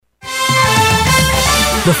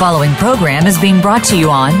The following program is being brought to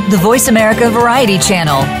you on the Voice America Variety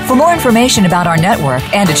Channel. For more information about our network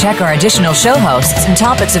and to check our additional show hosts and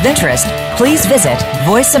topics of interest, please visit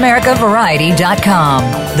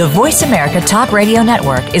voiceamericavariety.com. The Voice America Talk Radio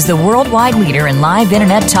Network is the worldwide leader in live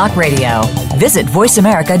Internet talk radio. Visit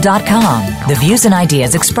voiceamerica.com. The views and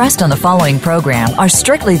ideas expressed on the following program are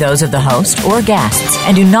strictly those of the host or guests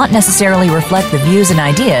and do not necessarily reflect the views and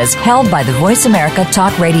ideas held by the Voice America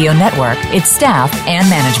Talk Radio Network, its staff,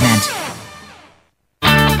 and management.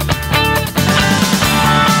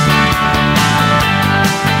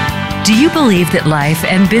 Do you believe that life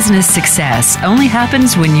and business success only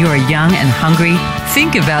happens when you are young and hungry?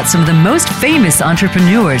 Think about some of the most famous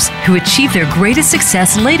entrepreneurs who achieve their greatest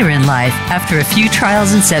success later in life after a few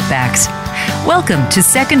trials and setbacks. Welcome to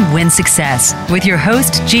Second Win Success with your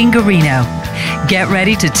host, Gene Guarino. Get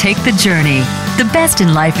ready to take the journey. The best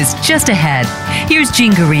in life is just ahead. Here's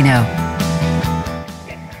Gene Guarino.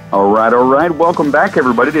 All right. Welcome back,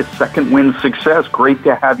 everybody, to Second Win Success. Great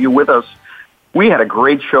to have you with us. We had a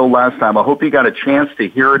great show last time. I hope you got a chance to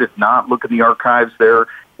hear it. If not, look in the archives there,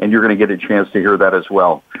 and you're going to get a chance to hear that as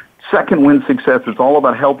well. Second Win Success is all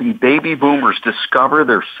about helping baby boomers discover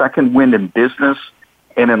their second wind in business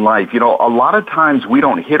and in life. You know, a lot of times we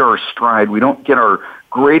don't hit our stride. We don't get our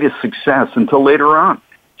greatest success until later on.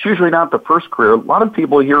 It's usually not the first career. A lot of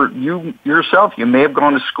people here, you yourself, you may have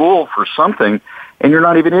gone to school for something, and you're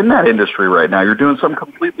not even in that industry right now. You're doing something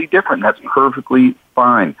completely different. That's perfectly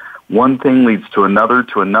fine. One thing leads to another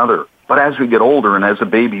to another. But as we get older, and as a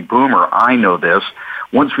baby boomer, I know this,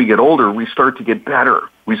 once we get older, we start to get better.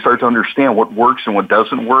 We start to understand what works and what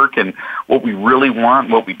doesn't work and what we really want,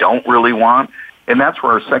 what we don't really want. And that's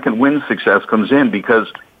where our second win success comes in, because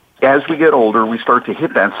as we get older, we start to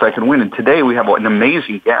hit that second win. And today we have an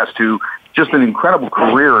amazing guest who just an incredible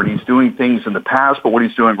career, and he's doing things in the past, but what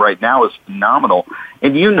he's doing right now is phenomenal.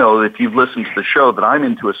 And you know, if you've listened to the show, that I'm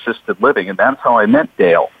into assisted living, and that's how I met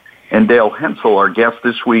Dale. And Dale Hensel, our guest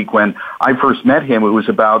this week, when I first met him, it was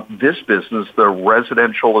about this business, the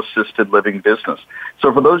residential assisted living business.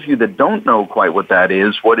 So for those of you that don't know quite what that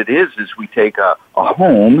is, what it is we take a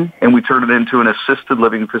home and we turn it into an assisted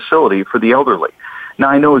living facility for the elderly. Now,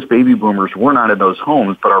 I know as baby boomers, we're not in those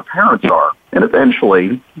homes, but our parents are. And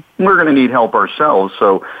eventually, we're going to need help ourselves,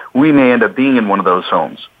 so we may end up being in one of those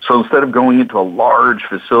homes. So instead of going into a large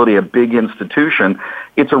facility, a big institution,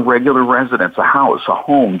 it's a regular residence, a house, a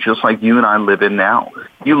home, just like you and I live in now.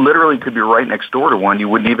 You literally could be right next door to one. You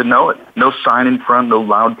wouldn't even know it. No sign in front, no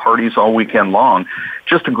loud parties all weekend long.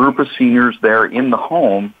 Just a group of seniors there in the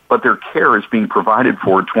home, but their care is being provided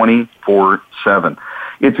for 24/7.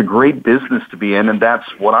 It's a great business to be in, and that's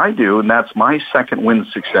what I do, and that's my second win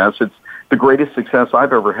success. It's the greatest success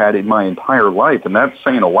I've ever had in my entire life, and that's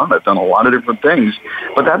saying a lot. I've done a lot of different things,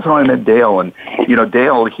 but that's how I met Dale. And, you know,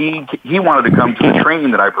 Dale, he wanted to come to the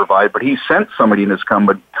training that I provide, but he sent somebody in his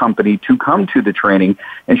company to come to the training,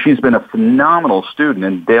 and she's been a phenomenal student.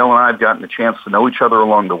 And Dale and I have gotten a chance to know each other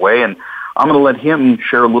along the way, and I'm going to let him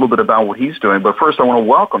share a little bit about what he's doing. But first, I want to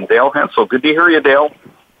welcome Dale Hensel. Good to hear you, Dale.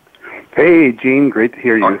 Hey, Gene, great to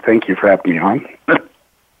hear you. Thank you for having me on.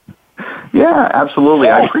 Yeah, absolutely.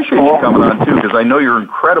 I appreciate you coming on, too, because I know you're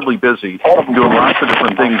incredibly busy doing lots of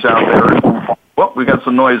different things out there. Well, we got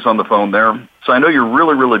some noise on the phone there. So I know you're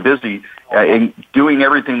really, really busy in doing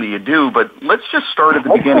everything that you do, but let's just start at the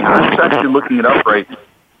beginning. I was actually looking it up right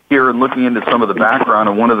here and looking into some of the background,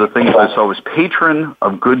 and one of the things I saw was patron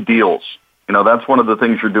of good deals. You know, that's one of the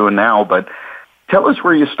things you're doing now, but tell us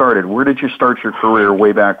where you started. Where did you start your career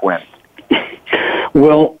way back when?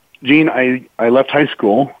 Well, Gene, I left high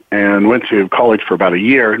school and went to college for about a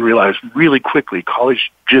year and realized really quickly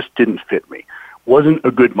college just didn't fit me. Wasn't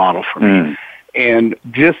a good model for me. And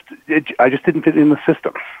I just didn't fit in the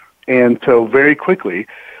system. And so very quickly,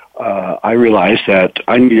 I realized that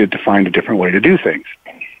I needed to find a different way to do things.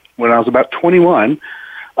 When I was about 21,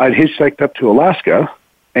 I hitchhiked up to Alaska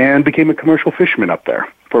and became a commercial fisherman up there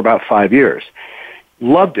for about 5 years.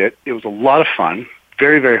 Loved it. It was a lot of fun.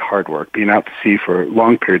 Very, very hard work, being out to sea for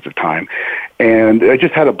long periods of time. And I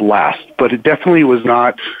just had a blast, but it definitely was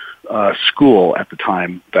not school at the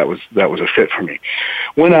time that was a fit for me.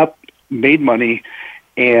 Went up, made money,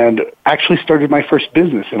 and actually started my first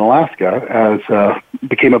business in Alaska as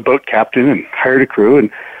became a boat captain and hired a crew and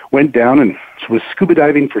went down and was scuba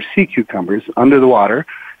diving for sea cucumbers under the water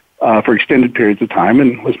for extended periods of time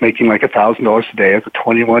and was making like $1,000 a day as a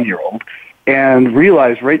 21-year-old. And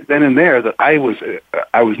realized right then and there that I was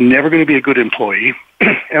never going to be a good employee,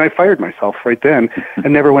 and I fired myself right then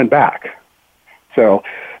and never went back. So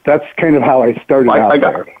that's kind of how I started out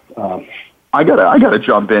there. I gotta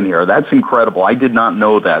jump in here. That's incredible. I did not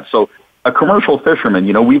know that. So a commercial fisherman,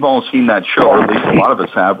 we've all seen that show, or at least a lot of us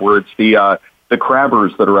have, where it's the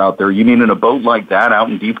crabbers that are out there. You mean in a boat like that out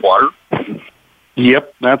in deep water?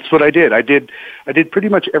 Yep, that's what I did. I did pretty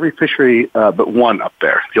much every fishery but one up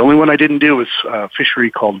there. The only one I didn't do was a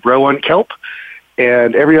fishery called roe on kelp,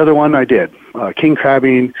 and every other one I did. King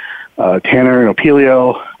crabbing, tanner and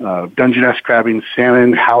opelio, Dungeness crabbing,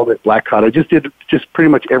 salmon, halibut, black cod. I just did pretty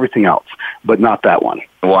much everything else, but not that one.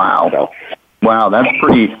 Wow. Wow, that's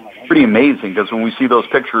pretty amazing, because when we see those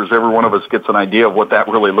pictures, every one of us gets an idea of what that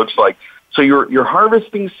really looks like. So you're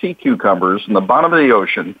harvesting sea cucumbers in the bottom of the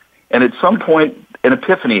ocean, and at some point an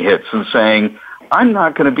epiphany hits and saying, I'm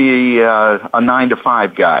not going to be a 9 to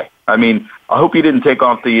 5 guy. I mean, I hope you didn't take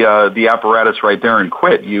off the apparatus right there and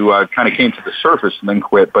quit. You kind of came to the surface and then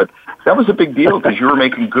quit, but that was a big deal because you were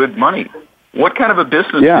making good money. What kind of a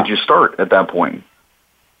business did you start at that point?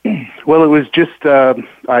 Well, it was just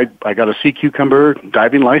I got a sea cucumber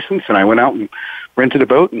diving license, and I went out and rented a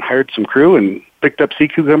boat and hired some crew and picked up sea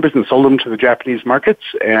cucumbers and sold them to the Japanese markets.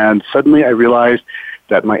 And suddenly I realized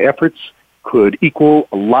that my efforts could equal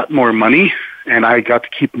a lot more money, and I got to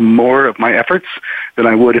keep more of my efforts than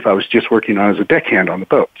I would if I was just working on as a deckhand on the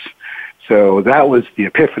boats. So that was the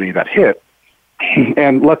epiphany that hit.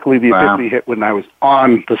 And luckily the epiphany hit when I was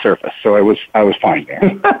on the surface, so I was fine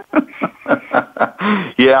there.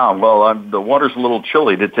 Yeah, well, the water's a little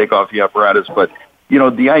chilly to take off the apparatus, but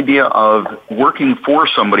the idea of working for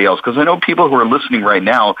somebody else, because I know people who are listening right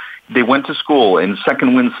now, they went to school, and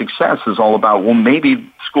Second Wind Success is all about, well, maybe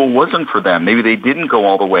school wasn't for them. Maybe they didn't go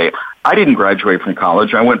all the way. I didn't graduate from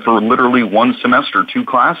college. I went for literally one semester, 2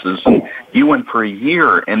 classes, and you went for a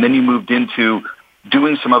year, and then you moved into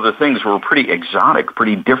doing some other things that were pretty exotic,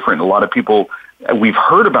 pretty different. A lot of people, we've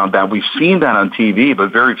heard about that. We've seen that on TV,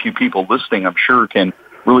 but very few people listening, I'm sure, can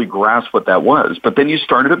really grasp what that was. But then you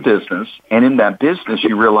started a business, and in that business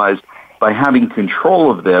you realized by having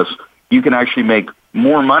control of this, you can actually make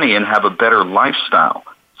more money and have a better lifestyle.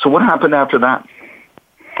 So what happened after that?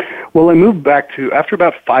 Well, I moved back after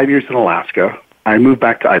about 5 years in Alaska, I moved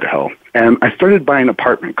back to Idaho, and I started buying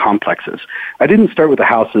apartment complexes. I didn't start with the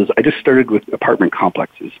houses. I just started with apartment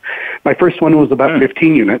complexes. My first one was about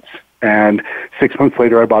 15 units, and 6 months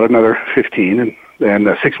later I bought another 15,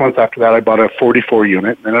 and 6 months after that, I bought a 44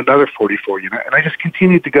 unit and another 44 unit. And I just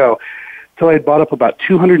continued to go till I had bought up about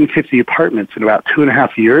 250 apartments in about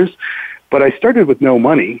 2.5 years. But I started with no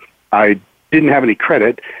money. I didn't have any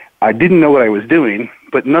credit. I didn't know what I was doing,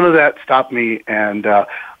 but none of that stopped me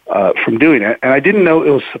from doing it. And I didn't know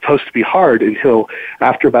it was supposed to be hard until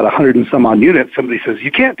after about 100 and some odd units, somebody says,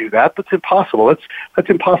 you can't do that. That's impossible. That's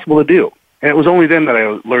impossible to do. And it was only then that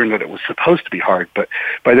I learned that it was supposed to be hard, but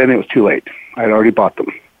by then it was too late. I had already bought them.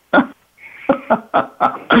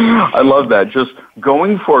 I love that. Just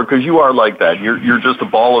going for it, because you are like that. You're just a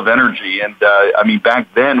ball of energy. And, I mean, back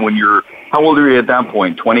then how old were you at that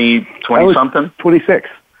point? 20-something? 26.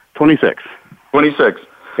 26.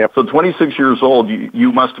 Yep. So 26 years old,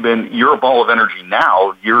 you must have been, you're a ball of energy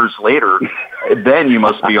now, years later, then you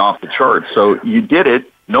must be off the charts. So you did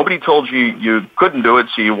it. Nobody told you couldn't do it,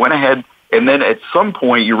 so you went ahead. And then at some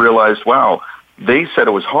point you realized, wow, they said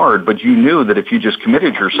it was hard, but you knew that if you just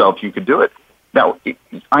committed yourself, you could do it. Now,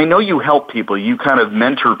 I know you help people. You kind of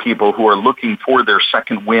mentor people who are looking for their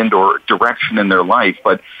second wind or direction in their life.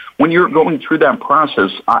 But when you're going through that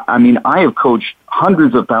process, I mean, I have coached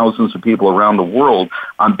hundreds of thousands of people around the world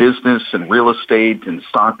on business and real estate and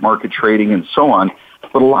stock market trading and so on.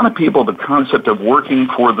 But a lot of people, the concept of working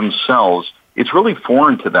for themselves, it's really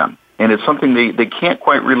foreign to them. And it's something they can't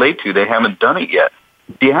quite relate to. They haven't done it yet.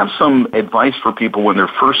 Do you have some advice for people when they're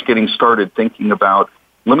first getting started thinking about,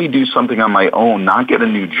 let me do something on my own, not get a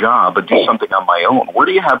new job, but do something on my own? Where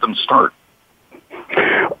do you have them start?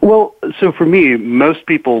 Well, so for me, most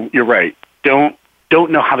people, you're right, don't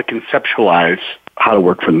know how to conceptualize how to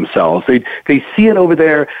work for themselves. They see it over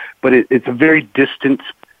there, but it's a very distant,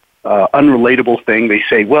 unrelatable thing. They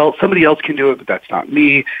say, well, somebody else can do it, but that's not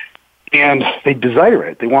me. And they desire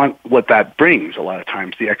it. They want what that brings a lot of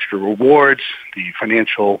times, the extra rewards, the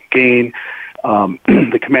financial gain,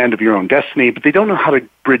 the command of your own destiny, but they don't know how to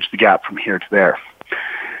bridge the gap from here to there.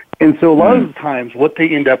 And so a lot of the times what they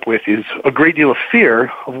end up with is a great deal of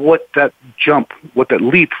fear of what that jump, what that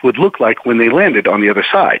leap would look like when they landed on the other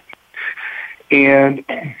side. And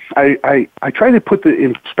I try to put it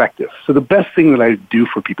in perspective. So the best thing that I do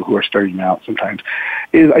for people who are starting out sometimes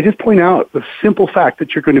is I just point out the simple fact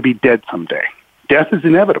that you're going to be dead someday. Death is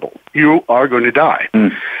inevitable. You are going to die.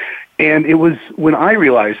 And it was when I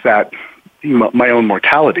realized that my own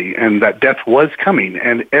mortality and that death was coming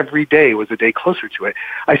and every day was a day closer to it,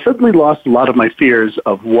 I suddenly lost a lot of my fears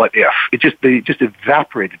of what if. They just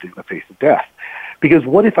evaporated in the face of death. Because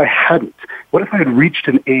what if I hadn't? What if I had reached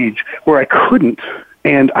an age where I couldn't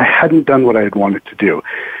and I hadn't done what I had wanted to do?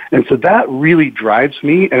 And so that really drives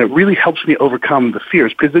me and it really helps me overcome the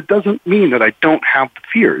fears, because it doesn't mean that I don't have the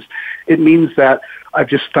fears. It means that I've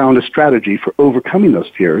just found a strategy for overcoming those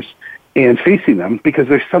fears and facing them, because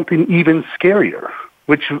there's something even scarier,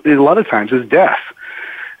 which a lot of times is death.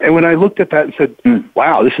 And when I looked at that and said,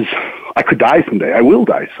 wow, I could die someday. I will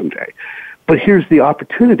die someday. But here's the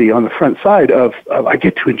opportunity on the front side of I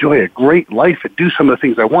get to enjoy a great life and do some of the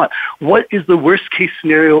things I want. What is the worst case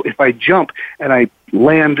scenario if I jump and I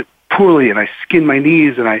land poorly and I skin my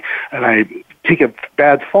knees and I take a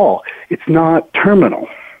bad fall? It's not terminal.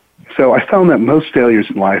 So I found that most failures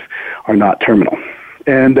in life are not terminal.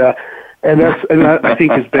 And that I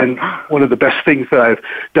think has been one of the best things that I've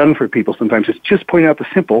done for people sometimes, is just point out the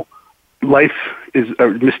simple.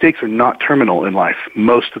 Mistakes are not terminal in life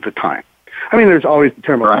most of the time. I mean, there's always the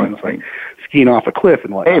terminal ones, like skiing off a cliff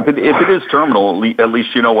and whatnot. Hey, if it is terminal, at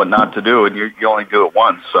least you know what not to do, and you only do it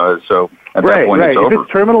once. So at that point, it's over. If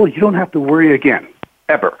it's terminal, you don't have to worry again,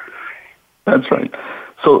 ever. That's right.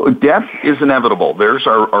 So death is inevitable. There's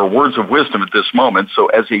our words of wisdom at this moment. So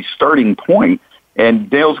as a starting point, and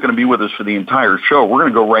Dale's going to be with us for the entire show, we're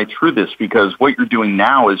going to go right through this, because what you're doing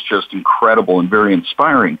now is just incredible and very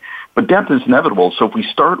inspiring. But death is inevitable. So if we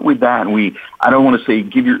start with that, and I don't want to say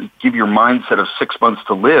give your mindset of 6 months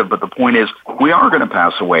to live, but the point is we are going to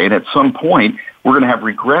pass away, and at some point we're going to have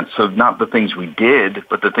regrets of not the things we did,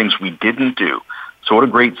 but the things we didn't do. So what a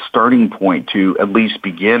great starting point to at least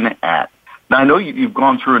begin at. Now, I know you've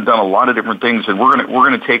gone through and done a lot of different things, and we're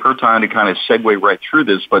going to take our time to kind of segue right through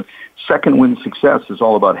this. But Second Wind Success is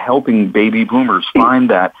all about helping baby boomers find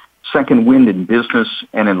that second wind in business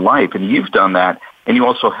and in life, and you've done that, and you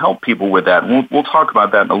also help people with that. We'll talk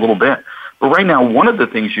about that in a little bit. But right now, one of the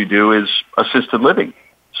things you do is assisted living.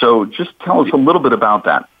 So just tell us a little bit about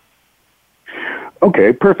that.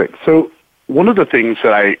 Okay, perfect. So one of the things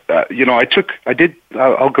that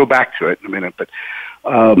I'll go back to it in a minute, but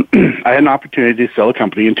I had an opportunity to sell a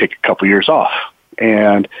company and take a couple years off,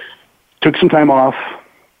 and took some time off,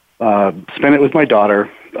 spent it with my daughter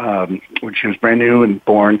when she was brand new and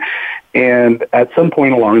born. And at some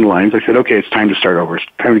point along the lines, I said, okay, it's time to start over. It's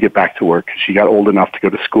time to get back to work. She got old enough to go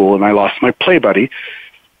to school, and I lost my play buddy.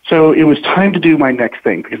 So it was time to do my next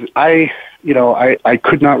thing, because I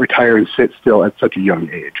could not retire and sit still at such a young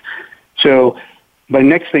age. So my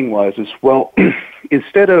next thing was,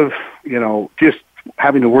 instead of, just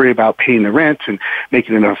having to worry about paying the rent and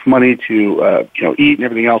making enough money to, eat and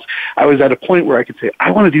everything else, I was at a point where I could say,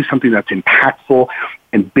 I want to do something that's impactful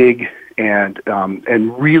and big and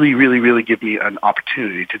really, really, really give me an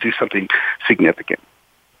opportunity to do something significant.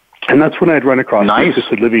 And that's when I'd run across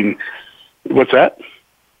assisted living. What's that?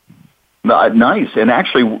 Nice. And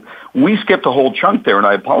actually, we skipped a whole chunk there, and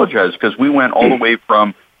I apologize, because we went all the way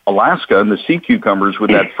from Alaska and the sea cucumbers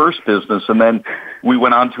with that first business, and then we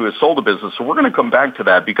went on to a soda business. So we're going to come back to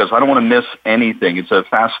that, because I don't want to miss anything. It's a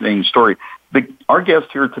fascinating story. Our guest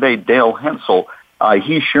here today, Dale Hensel,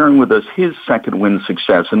 he's sharing with us his Second Wind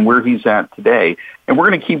Success and where he's at today. And we're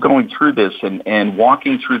going to keep going through this and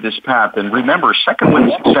walking through this path. And remember, Second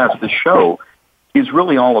Wind Success, the show, is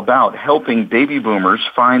really all about helping baby boomers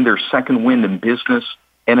find their second wind in business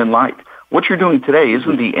and in life. What you're doing today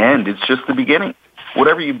isn't the end. It's just the beginning.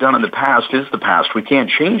 Whatever you've done in the past is the past. We can't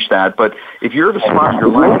change that. But if you're at a spot in your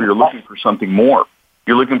life where you're looking for something more,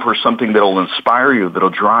 you're looking for something that'll inspire you, that'll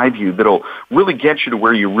drive you, that'll really get you to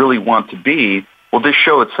where you really want to be, well, this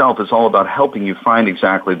show itself is all about helping you find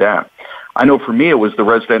exactly that. I know for me it was the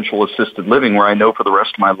residential assisted living, where I know for the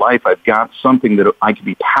rest of my life I've got something that I can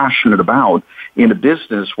be passionate about in a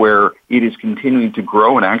business where it is continuing to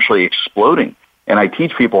grow and actually exploding. And I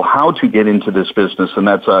teach people how to get into this business, and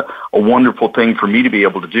that's a wonderful thing for me to be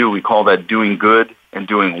able to do. We call that doing good and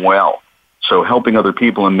doing well. So helping other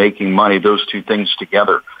people and making money, those two things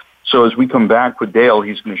together. So as we come back with Dale,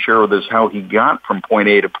 he's going to share with us how he got from point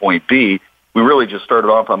A to point B. We really just started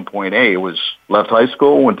off on point A. It was left high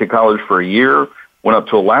school, went to college for a year, went up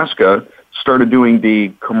to Alaska, started doing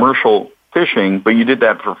the commercial fishing, but you did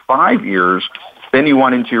that for 5 years. Then you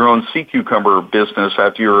went into your own sea cucumber business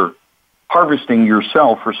after you're harvesting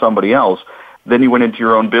yourself for somebody else. Then you went into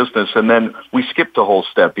your own business, and then we skipped a whole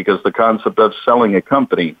step because the concept of selling a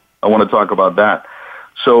company, I want to talk about that.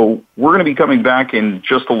 So we're going to be coming back in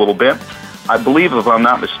just a little bit. I believe, if I'm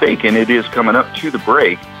not mistaken, it is coming up to the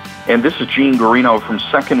break. And this is Gene Guarino from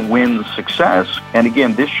Second Wind Success. And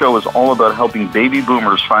again, this show is all about helping baby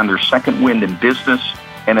boomers find their second wind in business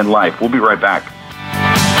and in life. We'll be right back.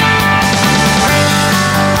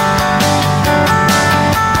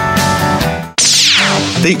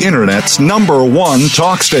 The Internet's #1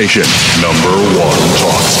 talk station. #1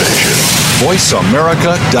 talk station.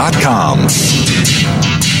 VoiceAmerica.com.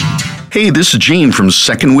 Hey, this is Gene from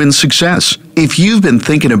Second Wind Success. If you've been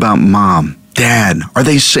thinking about mom, dad, are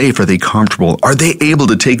they safe? Are they comfortable? Are they able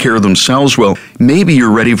to take care of themselves? Well, maybe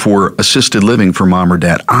you're ready for assisted living for mom or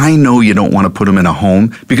dad. I know you don't want to put them in a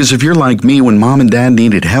home because if you're like me, when mom and dad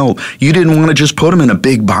needed help, you didn't want to just put them in a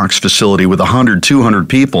big box facility with 100, 200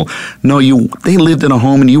 people. No, they lived in a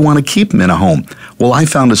home and you want to keep them in a home. Well, I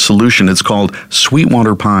found a solution. It's called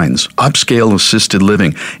Sweetwater Pines, upscale assisted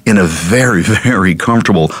living in a very, very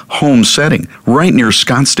comfortable home setting right near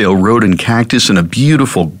Scottsdale Road and Cactus in a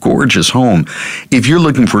beautiful, gorgeous home. If you're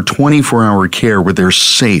looking for 24-hour care where they're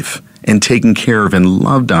safe and taken care of and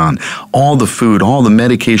loved on, all the food, all the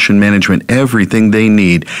medication management, everything they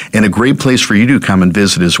need, and a great place for you to come and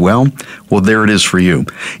visit as well, well, there it is for you.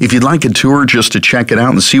 If you'd like a tour just to check it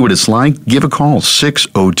out and see what it's like, give a call,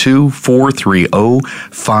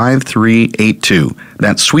 602-430-5382.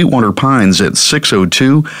 That's Sweetwater Pines at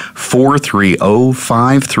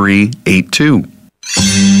 602-430-5382.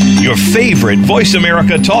 Your favorite Voice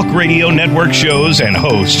America Talk Radio Network shows and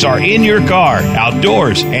hosts are in your car,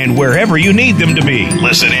 outdoors, and wherever you need them to be.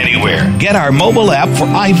 Listen anywhere. Get our mobile app for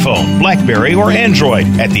iPhone, BlackBerry, or Android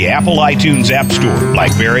at the Apple iTunes App Store,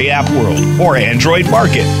 BlackBerry App World, or Android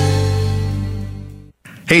Market.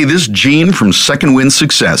 Hey, this is Gene from Second Wind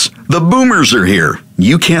Success. The boomers are here.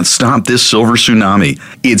 You can't stop this silver tsunami.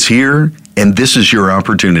 It's here, and this is your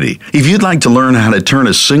opportunity. If you'd like to learn how to turn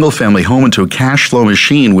a single-family home into a cash flow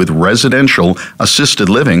machine with residential assisted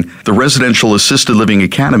living, the Residential Assisted Living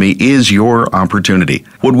Academy is your opportunity.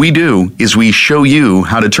 What we do is we show you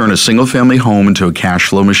how to turn a single-family home into a cash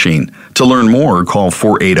flow machine. To learn more, call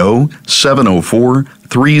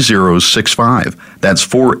 480-704-3065. That's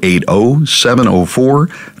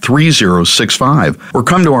 480-704-3065. Or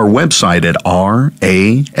come to our website at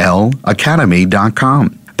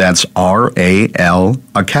RALacademy.com. That's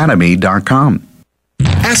RALacademy.com.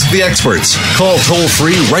 Ask the experts. Call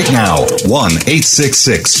toll-free right now,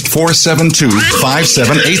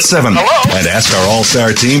 1-866-472-5787. And ask our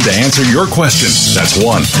All-Star team to answer your question. That's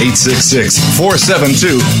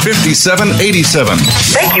 1-866-472-5787.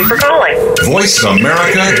 Thank you for calling.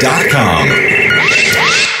 VoiceAmerica.com.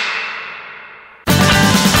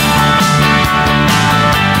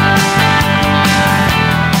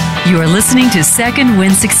 You are listening to Second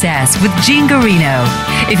Wind Success with Gene Guarino.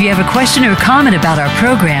 If you have a question or comment about our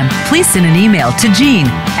program, please send an email to Gene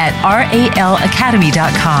at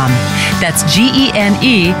RALacademy.com. That's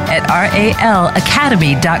GENE at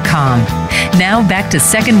RALacademy.com. Now back to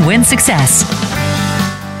Second Wind Success.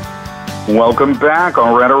 Welcome back.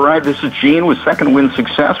 All right. This is Gene with Second Wind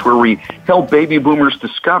Success, where we help baby boomers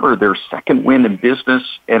discover their second wind in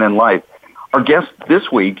business and in life. Our guest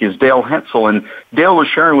this week is Dale Hetzel, and Dale was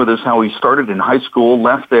sharing with us how he started in high school,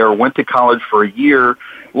 left there, went to college for a year,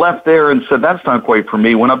 left there and said, that's not quite for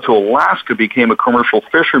me, went up to Alaska, became a commercial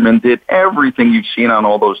fisherman, did everything you've seen on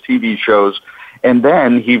all those TV shows, and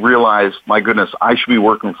then he realized, my goodness, I should be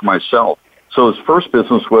working for myself. So his first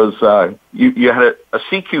business was, you had a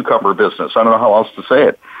sea cucumber business, I don't know how else to say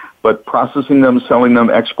it, but processing them, selling them,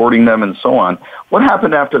 exporting them, and so on. What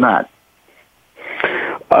happened after that?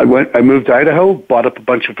 I moved to Idaho, bought up a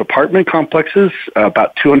bunch of apartment complexes,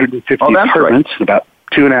 about 250 apartments, right. About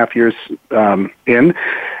 2.5 years in.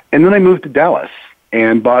 And then I moved to Dallas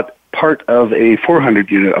and bought part of a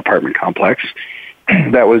 400-unit apartment complex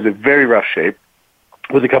that was in very rough shape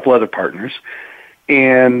with a couple other partners.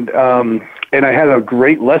 And I had a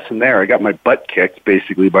great lesson there. I got my butt kicked,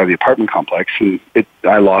 basically, by the apartment complex, and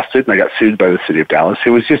I lost it, and I got sued by the city of Dallas. It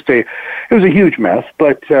was a huge mess,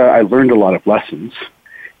 but I learned a lot of lessons.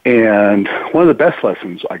 And one of the best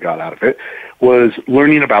lessons I got out of it was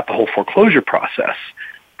learning about the whole foreclosure process.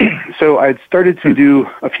 So I'd started to do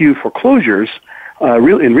a few foreclosures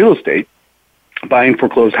in real estate, buying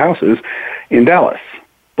foreclosed houses in Dallas.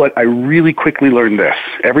 But I really quickly learned this.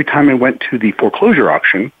 Every time I went to the foreclosure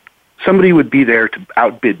auction, somebody would be there to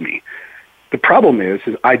outbid me. The problem is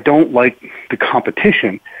I don't like the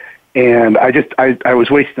competition. And I was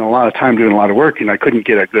wasting a lot of time doing a lot of work, and I couldn't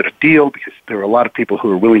get a good deal because there were a lot of people who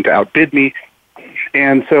were willing to outbid me.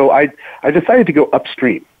 And so I decided to go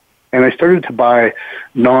upstream, and I started to buy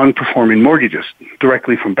non-performing mortgages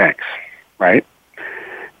directly from banks, right?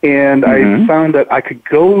 And I found that I could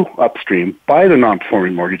go upstream, buy the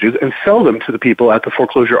non-performing mortgages, and sell them to the people at the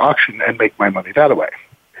foreclosure auction and make my money that way.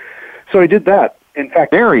 So I did that. In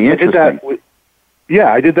fact, very interesting.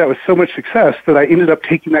 I did that with so much success that I ended up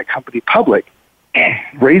taking that company public,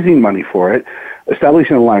 raising money for it,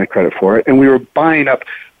 establishing a line of credit for it, and we were buying up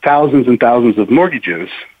thousands and thousands of mortgages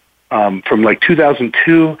from like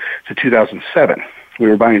 2002 to 2007. We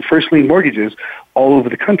were buying first lien mortgages all over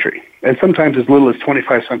the country, and sometimes as little as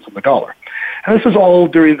 25 cents on the dollar. And this was all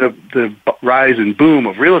during the rise and boom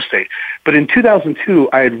of real estate. But in 2002,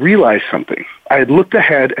 I had realized something. I had looked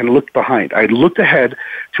ahead and looked behind. I had looked ahead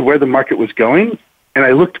to where the market was going, and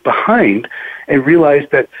I looked behind and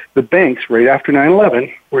realized that the banks, right after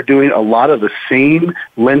 9/11, were doing a lot of the same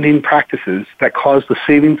lending practices that caused the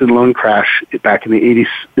savings and loan crash back in the 80s,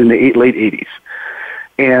 late 80s.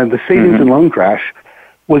 And the savings and loan crash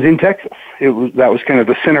was in Texas. That was kind of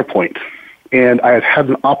the center point. And I had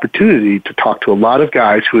an opportunity to talk to a lot of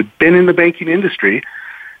guys who had been in the banking industry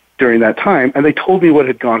during that time, and they told me what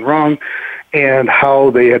had gone wrong and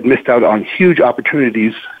how they had missed out on huge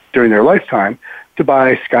opportunities during their lifetime to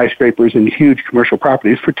buy skyscrapers and huge commercial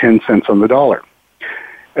properties for 10 cents on the dollar.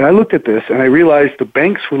 And I looked at this and I realized the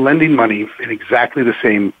banks were lending money in exactly the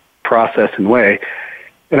same process and way.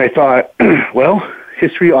 And I thought, well,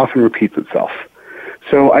 history often repeats itself.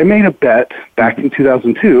 So I made a bet back in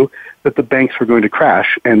 2002 that the banks were going to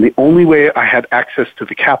crash, and the only way I had access to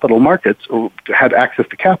the capital markets, or had access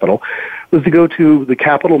to capital, was to go to the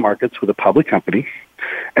capital markets with a public company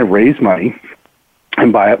and raise money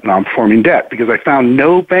and buy up non-performing debt, because I found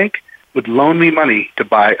no bank would loan me money to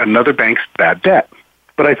buy another bank's bad debt.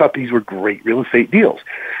 But I thought these were great real estate deals.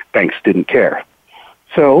 Banks didn't care.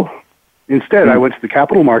 So instead, I went to the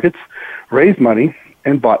capital markets, raised money,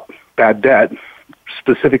 and bought bad debt,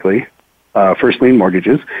 specifically first lien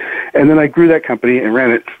mortgages, and then I grew that company and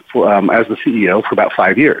ran it as the CEO for about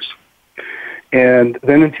 5 years. And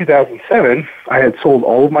then in 2007, I had sold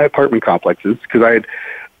all of my apartment complexes because I had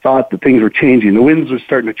thought that things were changing. The winds were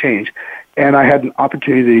starting to change, and I had an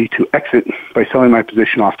opportunity to exit by selling my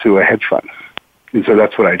position off to a hedge fund. And so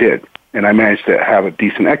that's what I did, and I managed to have a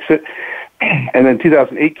decent exit. And then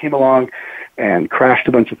 2008 came along and crashed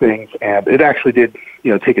a bunch of things, and it actually did,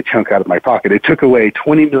 take a chunk out of my pocket. It took away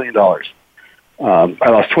 $20 million. I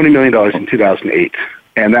lost $20 million in 2008,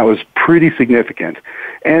 and that was pretty significant.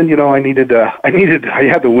 And I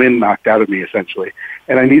had the wind knocked out of me essentially,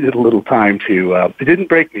 and I needed a little time to. It didn't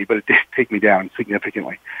break me, but it did take me down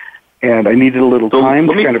significantly, and I needed a little time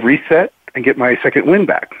to kind of reset and get my second wind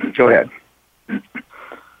back. Go ahead.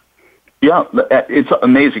 Yeah, it's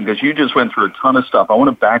amazing because you just went through a ton of stuff. I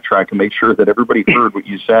want to backtrack and make sure that everybody heard what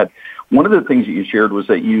you said. One of the things that you shared was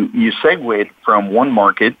that you segued from one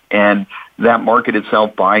market and that market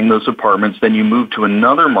itself buying those apartments. Then you moved to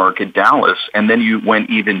another market, Dallas, and then you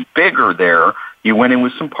went even bigger there. You went in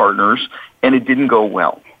with some partners, and it didn't go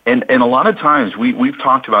well. And a lot of times we've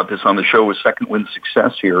talked about this on the show with Second Wind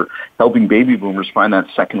Success here, helping baby boomers find that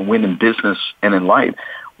second win in business and in life.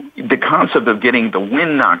 The concept of getting the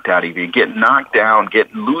wind knocked out of you, get knocked down,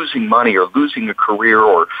 losing money or losing a career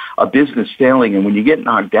or a business failing. And when you get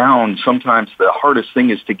knocked down, sometimes the hardest thing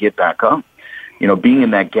is to get back up. Being in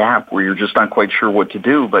that gap where you're just not quite sure what to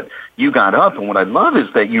do, but you got up. And what I love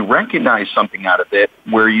is that you recognize something out of it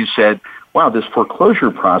where you said, wow, this foreclosure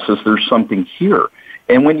process, there's something here.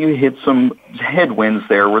 And when you hit some headwinds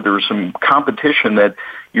there where there's some competition that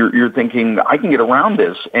you're thinking, I can get around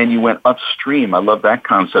this, and you went upstream. I love that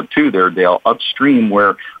concept too there, Dale, upstream,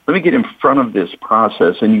 where let me get in front of this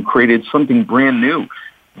process, and you created something brand new.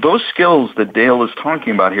 Those skills that Dale is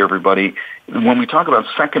talking about here, everybody, when we talk about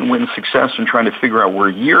second wind success and trying to figure out where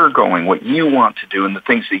you're going, what you want to do, and the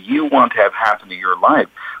things that you want to have happen in your life,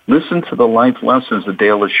 listen to the life lessons that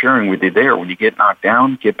Dale is sharing with you there. When you get knocked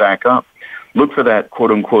down, get back up. Look for that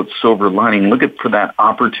quote-unquote silver lining. Look for that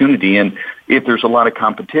opportunity. And if there's a lot of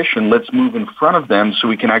competition, let's move in front of them so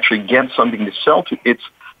we can actually get something to sell to. It's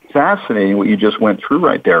fascinating what you just went through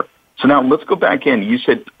right there. So now let's go back in. You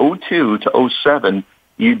said 02 to 07,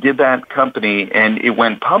 you did that company and it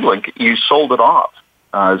went public. You sold it off.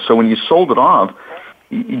 So when you sold it off,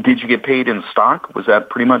 did you get paid in stock? Was that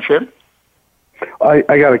pretty much it? I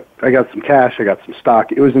got some cash. I got some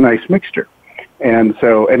stock. It was a nice mixture. And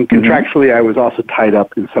so, and contractually, I was also tied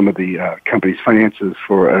up in some of the company's finances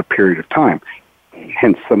for a period of time,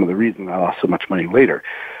 hence some of the reason I lost so much money later.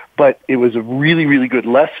 But it was a really, really good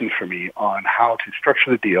lesson for me on how to structure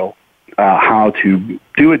the deal, how to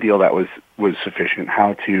do a deal that was sufficient,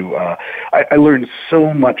 how to, I learned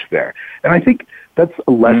so much there. And I think that's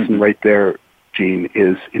a lesson right there, Gene,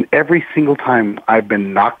 is in every single time I've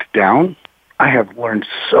been knocked down, I have learned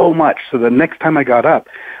so much. So the next time I got up,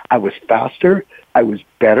 I was faster, I was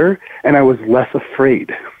better, and I was less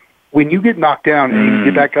afraid. When you get knocked down and you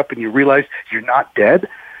get back up and you realize you're not dead,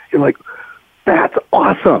 you're like, that's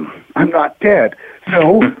awesome. I'm not dead.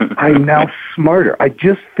 No, I'm now smarter. I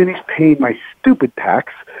just finished paying my stupid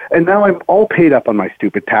tax, and now I'm all paid up on my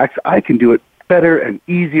stupid tax. I can do it better and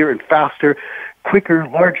easier and faster, quicker,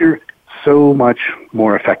 larger, so much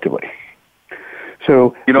more effectively.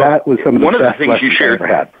 So that was some of the best lessons I ever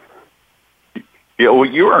had. Yeah, well,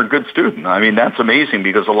 you are a good student. I mean, that's amazing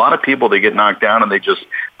because a lot of people, they get knocked down and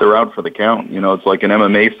they're out for the count. It's like an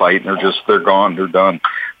MMA fight and they're gone, they're done.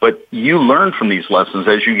 But you learn from these lessons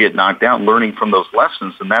as you get knocked down, learning from those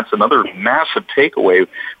lessons. And that's another massive takeaway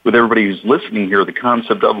with everybody who's listening here, the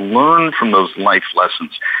concept of learn from those life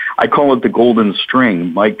lessons. I call it the golden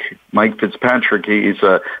string. Mike Fitzpatrick,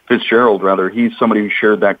 Fitzgerald, he's somebody who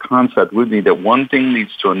shared that concept with me, that one thing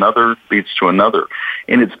leads to another.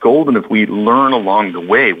 And it's golden if we learn along the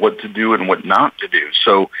way what to do and what not to do.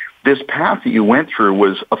 So this path that you went through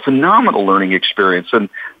was a phenomenal learning experience. And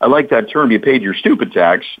I like that term. You paid your stupid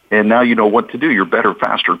tax, and now you know what to do. You're better,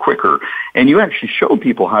 faster, quicker. And you actually show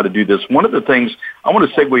people how to do this. One of the things, I want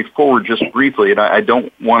to segue forward just briefly, and I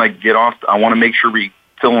don't want to get off. I want to make sure we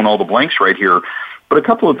fill in all the blanks right here. But a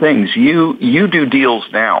couple of things. You do deals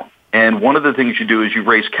now. And one of the things you do is you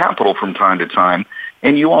raise capital from time to time.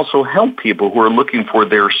 And you also help people who are looking for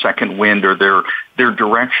their second wind or their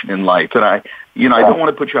direction in life. And I don't want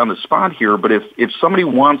to put you on the spot here, but if somebody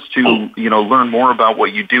wants to, learn more about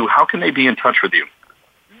what you do, how can they be in touch with you?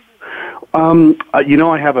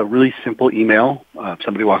 I have a really simple email. If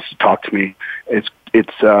somebody wants to talk to me, it's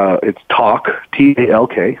talk,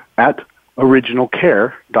 TALK, at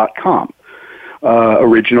originalcare.com.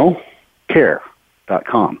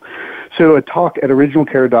 Originalcare.com. So a talk at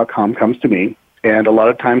originalcare.com comes to me. And a lot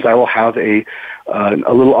of times I will have a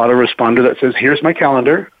little autoresponder that says, here's my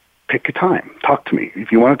calendar, pick a time, talk to me.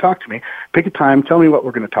 If you want to talk to me, pick a time, tell me what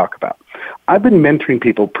we're going to talk about. I've been mentoring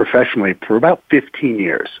people professionally for about 15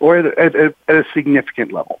 years, or at a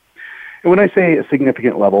significant level. And when I say a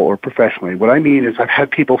significant level or professionally, what I mean is I've had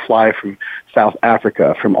people fly from South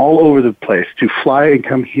Africa, from all over the place, to fly and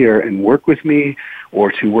come here and work with me,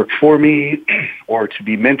 or to work for me, or to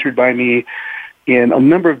be mentored by me, in a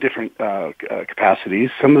number of different capacities.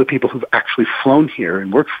 Some of the people who've actually flown here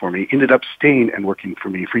and worked for me ended up staying and working for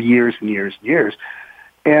me for years and years and years.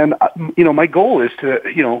 And, my goal is to,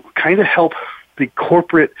 kind of help the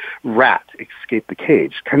corporate rat escape the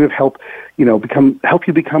cage, kind of help you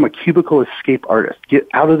become a cubicle escape artist. Get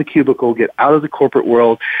out of the cubicle, get out of the corporate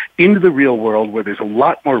world, into the real world where there's a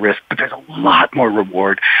lot more risk, but there's a lot more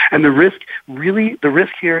reward. And the risk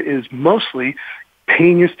here is mostly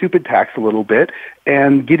paying your stupid tax a little bit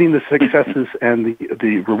and getting the successes and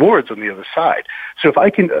the rewards on the other side. So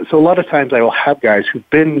a lot of times I will have guys who've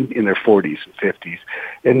been in their 40s and 50s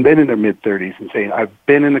and been in their mid 30s and saying, I've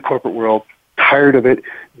been in the corporate world, tired of it,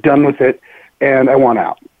 done with it, and I want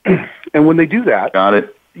out. And when they do that, got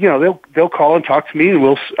it. They'll call and talk to me,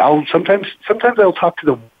 and sometimes I'll talk to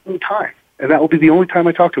them one time, and that will be the only time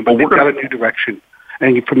I talk to them. But they've got a new direction,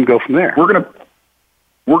 and you can go from there.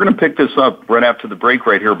 We're going to pick this up right after the break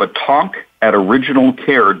right here, but talk at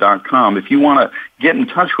originalcare.com. If you want to get in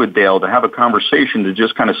touch with Dale to have a conversation to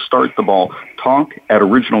just kind of start the ball, talk at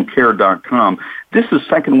originalcare.com. This is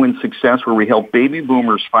Second Wind Success, where we help baby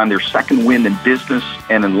boomers find their second wind in business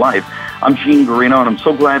and in life. I'm Gene Guarino, and I'm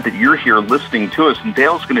so glad that you're here listening to us. And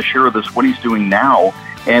Dale's going to share with us what he's doing now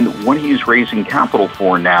and what he's raising capital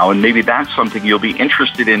for now. And maybe that's something you'll be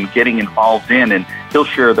interested in getting involved in, and he'll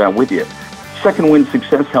share that with you. Second Wind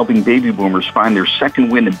Success, helping baby boomers find their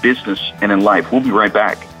second wind in business and in life. We'll be right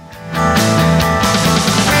back.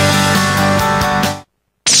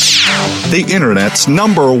 The Internet's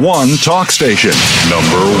 #1 talk station.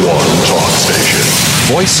 #1 talk station.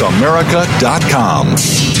 VoiceAmerica.com.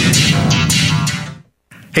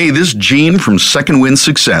 Hey, this is Gene from Second Wind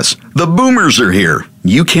Success. The boomers are here.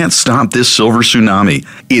 You can't stop this silver tsunami.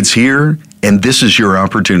 It's here, and this is your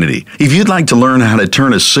opportunity. If you'd like to learn how to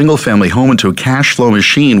turn a single-family home into a cash flow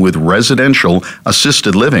machine with residential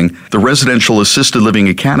assisted living, the Residential Assisted Living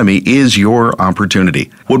Academy is your opportunity.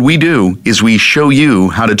 What we do is we show you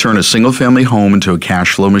how to turn a single-family home into a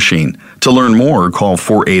cash flow machine. To learn more, call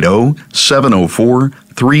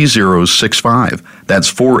 480-704-3065. That's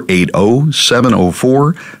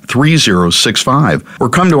 480-704-3065. Or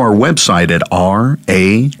come to our website at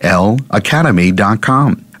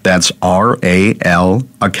RALacademy.com. That's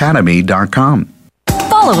RALacademy.com.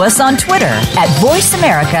 follow us on Twitter at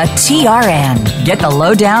VoiceAmericaTRN. Get the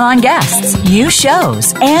lowdown on guests, new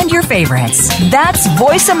shows, and your favorites. That's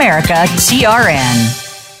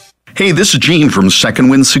VoiceAmericaTRN. Hey, this is Gene from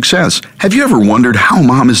Second Wind Success. Have you ever wondered how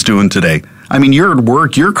Mom is doing today? I mean, you're at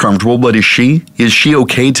work, you're comfortable, but is she? Is she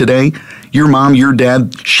okay today? Your mom, your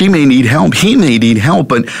dad, she may need help. He may need help,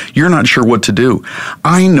 but you're not sure what to do.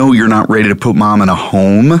 I know you're not ready to put Mom in a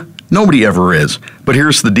home. Nobody ever is. But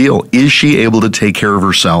here's the deal. Is she able to take care of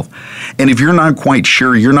herself? And if you're not quite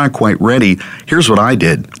sure, you're not quite ready, here's what I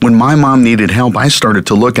did. When my mom needed help, I started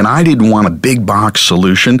to look, and I didn't want a big box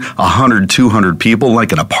solution, 100, 200 people,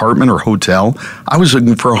 like an apartment or hotel. I was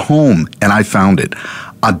looking for a home, and I found it.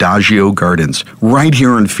 Adagio Gardens, right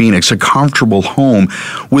here in Phoenix, a comfortable home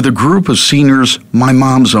with a group of seniors my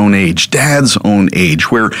mom's own age, dad's own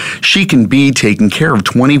age, where she can be taken care of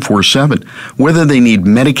 24/7. Whether they need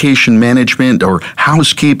medication management or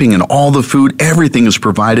housekeeping and all the food, everything is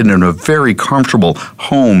provided in a very comfortable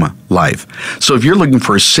home life. So if you're looking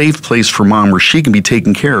for a safe place for Mom where she can be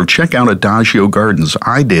taken care of, check out Adagio Gardens.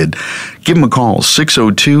 I did. Give them a call,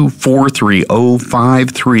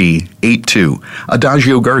 602-430-5382.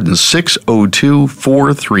 Adagio Gardens,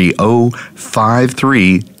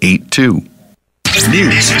 602-430-5382.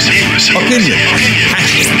 News, opinion.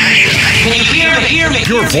 Can you hear me?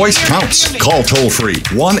 Your voice counts. Call toll-free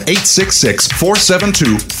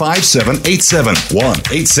 1-866-472-5787.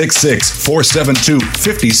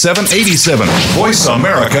 1-866-472-5787.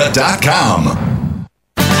 VoiceAmerica.com.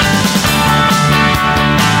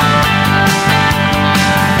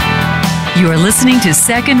 You are listening to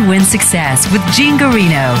Second Wind Success with Gene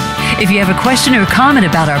Guarino. If you have a question or comment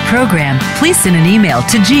about our program, please send an email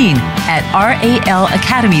to Gene at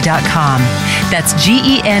ralacademy.com. That's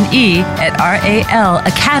GENE at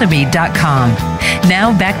ralacademy.com.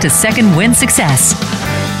 Now back to Second Wind Success.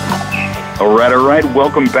 All right.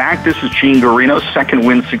 Welcome back. This is Gene Guarino, Second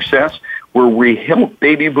Wind Success, where we help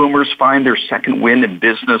baby boomers find their second wind in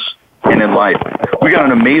business and in life. We got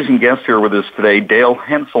an amazing guest here with us today, Dale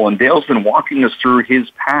Hensel, and Dale's been walking us through his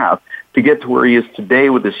path to get to where he is today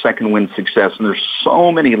with his second wind success. And there's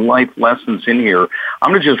so many life lessons in here.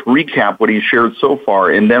 I'm going to just recap what he's shared so far,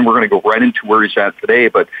 and then we're going to go right into where he's at today.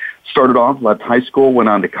 But started off, left high school, went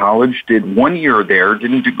on to college, did 1 year there,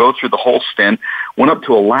 didn't go through the whole stint, went up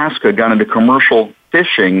to Alaska, got into commercial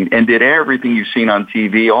fishing, and did everything you've seen on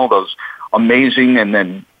TV, all those amazing and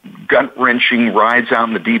then gut-wrenching rides out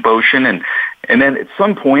in the deep ocean. And then at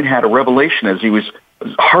some point had a revelation as he was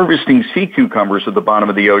harvesting sea cucumbers at the bottom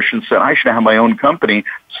of the ocean, said, I should have my own company,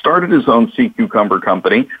 started his own sea cucumber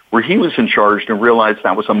company where he was in charge and realized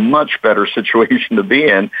that was a much better situation to be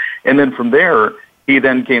in. And then from there, he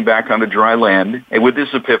then came back onto dry land and with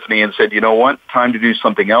this epiphany and said, you know what, time to do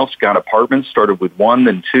something else. Got apartments, started with 1,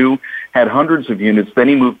 then 2, had hundreds of units. Then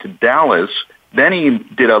he moved to Dallas. Then he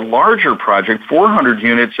did a larger project, 400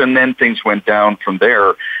 units, and then things went down from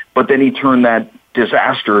there. But then he turned that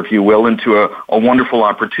disaster, if you will, into a wonderful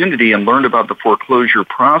opportunity and learned about the foreclosure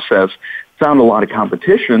process, found a lot of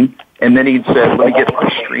competition, and then he said, let me get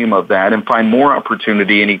upstream of that and find more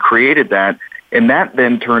opportunity, and he created that. And that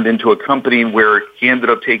then turned into a company where he ended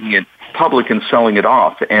up taking it public and selling it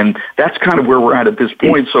off. And that's kind of where we're at this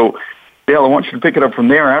point. So, Dale, I want you to pick it up from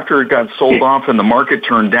there. After it got sold off and the market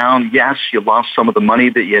turned down, yes, you lost some of the money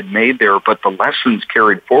that you had made there, but the lessons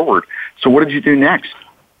carried forward. So what did you do next?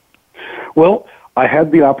 Well, I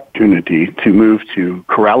had the opportunity to move to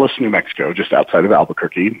Corrales, New Mexico, just outside of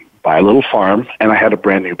Albuquerque, buy a little farm, and I had a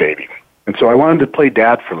brand new baby. And so I wanted to play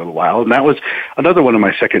dad for a little while, and that was another one of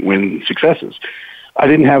my second wind successes. I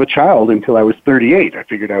didn't have a child until I was 38. I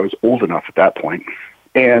figured I was old enough at that point.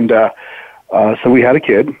 And so we had a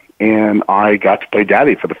kid, and I got to play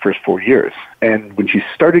daddy for the first 4 years. And when she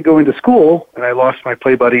started going to school and I lost my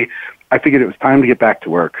play buddy, I figured it was time to get back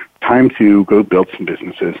to work, time to go build some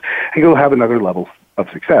businesses and go have another level of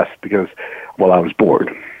success because, well, I was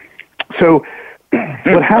bored. So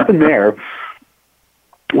what happened there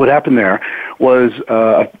was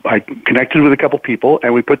I connected with a couple people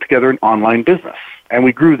and we put together an online business. And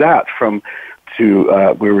we grew that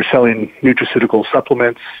we were selling nutraceutical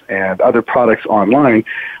supplements and other products online.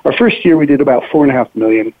 Our first year we did about $4.5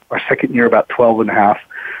 million. Our second year about 12.5.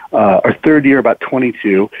 Our third year about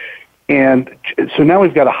 22. And so now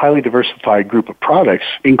we've got a highly diversified group of products,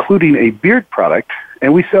 including a beard product,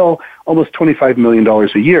 and we sell almost $25 million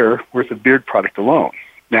a year worth of beard product alone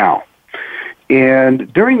now.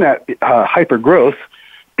 And during that hyper growth,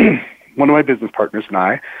 one of my business partners and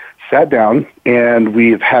I sat down, and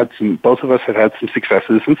both of us have had some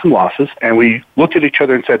successes and some losses, and we looked at each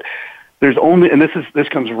other and said, there's only, and this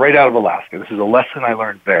comes right out of Alaska. This is a lesson I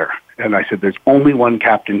learned there. And I said, there's only one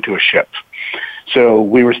captain to a ship. So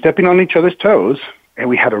we were stepping on each other's toes, and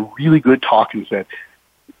we had a really good talk and said,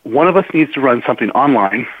 one of us needs to run something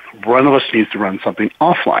online, one of us needs to run something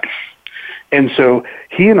offline. And so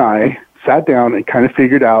he and I sat down and kind of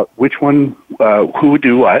figured out which one, who would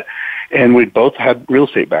do what, and we both had real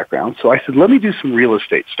estate backgrounds. So I said, let me do some real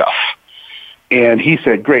estate stuff. And he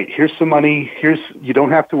said, great, here's some money, you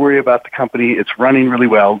don't have to worry about the company, it's running really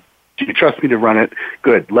well. Do you trust me to run it?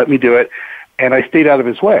 Good, let me do it. And I stayed out of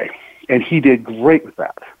his way. And he did great with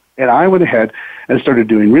that. And I went ahead and started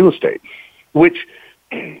doing real estate, which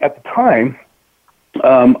at the time,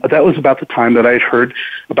 that was about the time that I had heard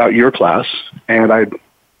about your class, and a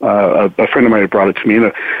friend of mine had brought it to me, and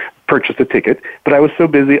I purchased a ticket. But I was so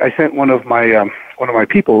busy, I sent one of my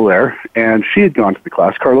people there, and she had gone to the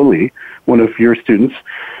class, Carla Lee, one of your students,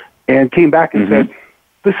 and came back and said,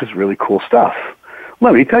 this is really cool stuff.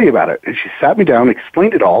 Let me tell you about it. And she sat me down,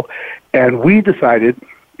 explained it all, and we decided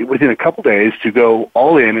within a couple days to go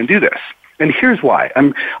all in and do this. And here's why.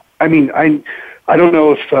 I don't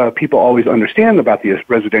know if people always understand about the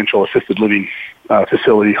residential assisted living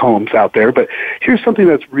facility homes out there, but here's something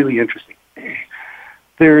that's really interesting.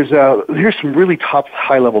 Here's some really top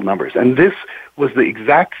high-level numbers, and this was the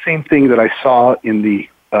exact same thing that I saw in the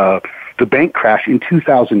bank crash in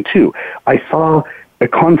 2002. I saw a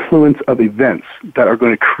confluence of events that are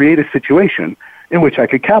going to create a situation in which I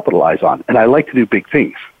could capitalize on, and I like to do big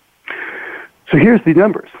things. So here's the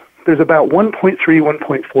numbers. There's about 1.3,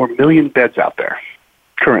 1.4 million beds out there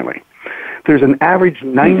currently. There's an average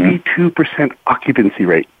 92% occupancy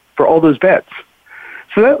rate for all those beds.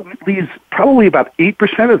 So that leaves probably about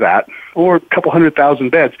 8% of that, or a couple 100,000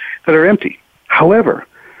 beds, that are empty. However,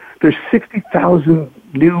 there's 60,000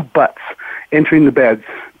 new butts entering the beds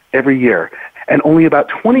every year, and only about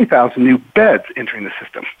 20,000 new beds entering the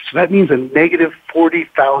system. So that means a negative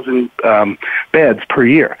 40,000 beds per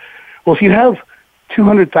year. Well, if you have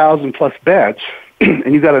 200,000 plus beds,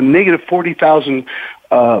 and you've got a negative 40,000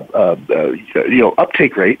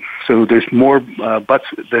 uptake rate, so there's more butts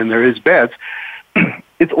than there is beds,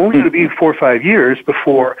 it's only going to be 4 or 5 years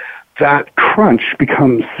before that crunch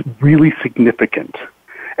becomes really significant.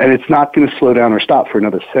 And it's not going to slow down or stop for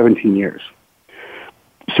another 17 years.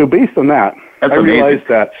 So based on that, I realized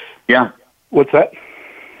that... Yeah. What's that?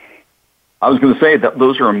 I was going to say that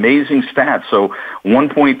those are amazing stats. So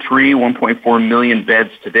 1.3, 1.4 million beds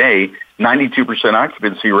today, 92%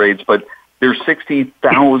 occupancy rates, but there's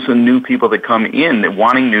 60,000 new people that come in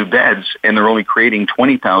wanting new beds, and they're only creating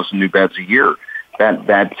 20,000 new beds a year.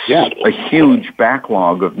 That's a huge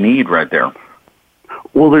backlog of need right there.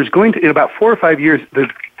 Well, there's going to, in about 4 or 5 years,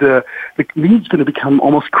 the need's going to become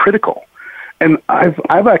almost critical. And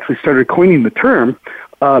I've actually started coining the term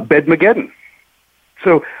Bedmageddon.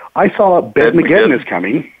 So I saw Bedmageddon is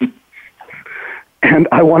coming, and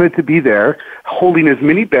I wanted to be there, holding as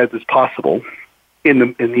many beds as possible in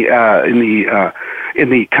the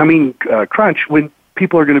coming crunch, when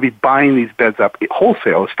people are going to be buying these beds up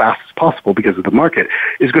wholesale as fast as possible because of the market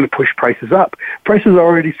is going to push prices up. Prices are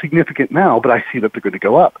already significant now, but I see that they're going to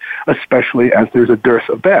go up, especially as there's a dearth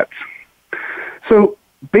of beds. So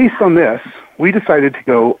based on this, we decided to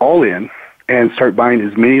go all in and start buying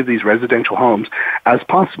as many of these residential homes as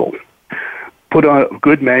possible. Put a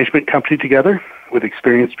good management company together with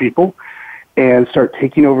experienced people and start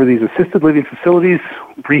taking over these assisted living facilities,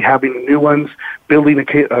 rehabbing new ones, building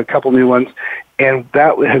a couple new ones, and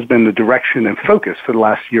that has been the direction and focus for the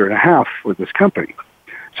last year and a half for this company.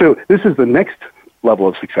 So this is the next level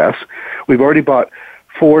of success. We've already bought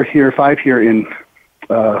 5 here in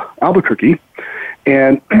Albuquerque,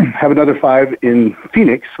 and have another 5 in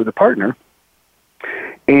Phoenix with a partner.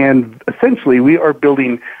 And essentially, we are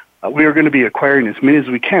going to be acquiring as many as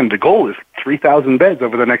we can. The goal is 3,000 beds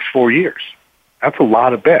over the next 4 years. That's a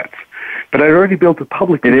lot of beds. But I already built a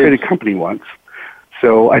publicly traded company once,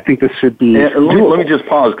 so I think this should be let me just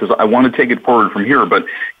pause, because I want to take it forward from here. But,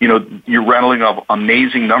 you're rattling off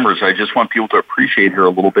amazing numbers. I just want people to appreciate here a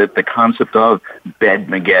little bit the concept of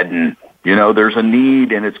Bedmageddon. There's a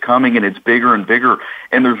need, and it's coming, and it's bigger and bigger,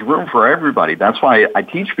 and there's room for everybody. That's why I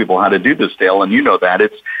teach people how to do this, Dale, and you know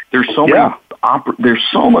that. There's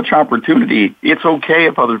so much opportunity. It's okay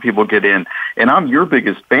if other people get in, and I'm your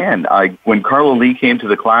biggest fan. When Carla Lee came to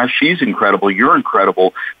the class, she's incredible, you're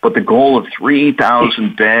incredible, but the goal of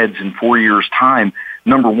 3,000 beds in 4 years' time,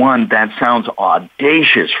 number one, that sounds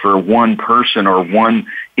audacious for one person or one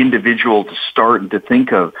individual to start and to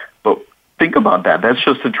think of, but think about that. That's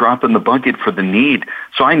just a drop in the bucket for the need.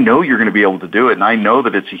 So I know you're going to be able to do it, and I know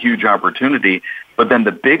that it's a huge opportunity. But then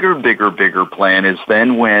the bigger plan is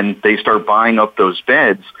then when they start buying up those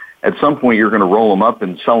beds, at some point you're going to roll them up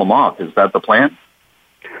and sell them off. Is that the plan?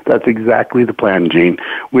 That's exactly the plan, Gene.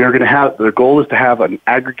 We are going to have, the goal is to have an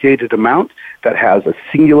aggregated amount that has a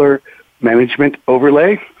singular management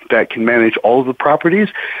overlay that can manage all of the properties.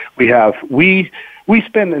 We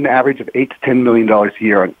spend an average of $8 to $10 million a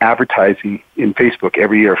year on advertising in Facebook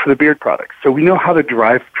every year for the beard products. So we know how to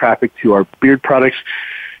drive traffic to our beard products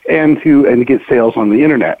and to get sales on the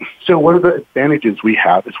internet. So one of the advantages we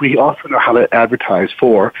have is we also know how to advertise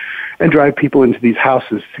for and drive people into these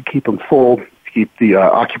houses to keep them full, to keep the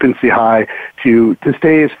occupancy high, to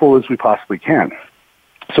stay as full as we possibly can.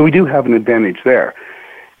 So we do have an advantage there.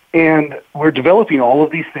 And we're developing all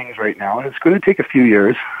of these things right now, and it's going to take a few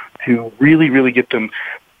years to really, really get them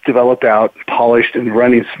developed out, polished, and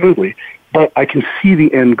running smoothly. But I can see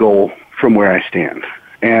the end goal from where I stand.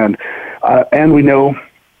 And we know,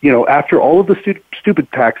 after all of the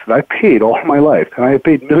stupid tax that I paid all my life, and I have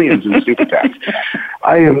paid millions in stupid tax,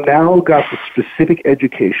 I have now got the specific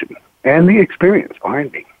education and the experience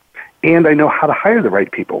behind me. And I know how to hire the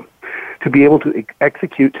right people to be able to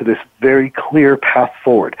execute to this very clear path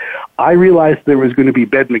forward. I realized there was going to be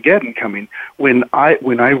Bedmageddon coming when I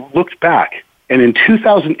looked back, and in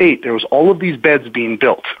 2008 there was all of these beds being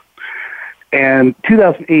built. And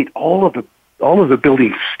 2008, all of the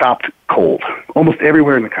buildings stopped cold, almost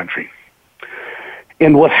everywhere in the country.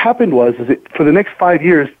 And what happened was for the next 5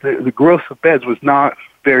 years, the growth of beds was not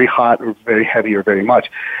very hot or very heavy or very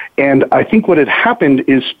much. And I think what had happened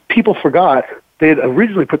is people forgot they had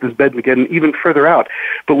originally put this Bedmageddon even further out.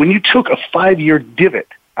 But when you took a 5-year divot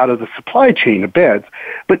out of the supply chain of beds,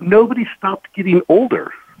 but nobody stopped getting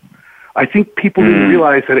older, I think people didn't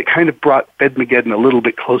realize that it kind of brought Bedmageddon a little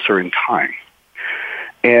bit closer in time.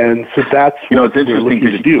 And so that's what it's we're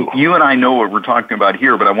looking to do. You and I know what we're talking about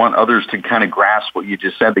here, but I want others to kind of grasp what you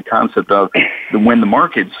just said, the concept of when the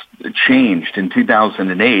markets changed in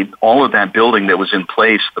 2008, all of that building that was in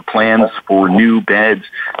place, the plans for new beds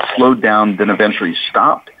slowed down, then eventually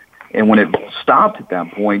stopped. And when it stopped at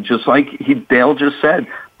that point, just like Dale just said,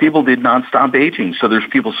 people did not stop aging. So there's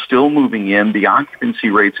people still moving in. The occupancy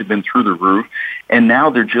rates have been through the roof. And now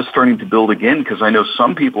they're just starting to build again because I know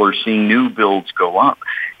some people are seeing new builds go up.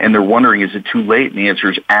 And they're wondering, is it too late? And the answer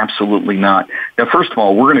is absolutely not. Now, first of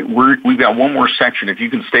all, we've got one more section. If you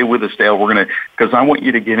can stay with us, Dale, because I want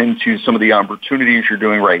you to get into some of the opportunities you're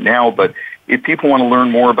doing right now. But if people want to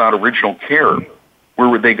learn more about Original Care, where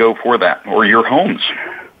would they go for that? Or your homes?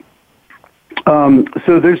 So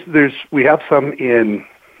we have some in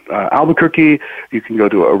Albuquerque. You can go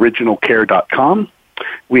to originalcare.com.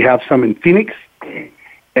 We have some in Phoenix,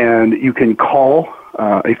 and you can call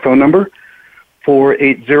a phone number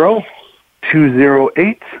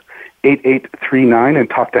 480-208-8839 and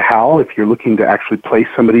talk to Hal if you're looking to actually place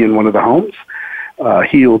somebody in one of the homes.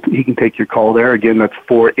 He can take your call there. Again, that's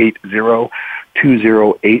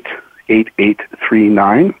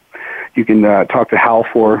 480-208-8839. You can talk to Hal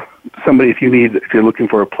for somebody if you're looking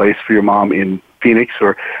for a place for your mom in Phoenix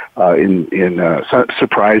or in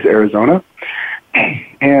Surprise, Arizona.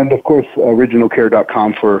 And, of course,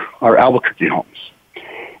 originalcare.com for our Albuquerque homes.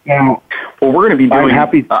 Now, well, we're going to be doing.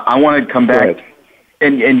 I want to come back.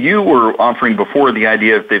 And you were offering before the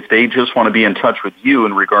idea if they just want to be in touch with you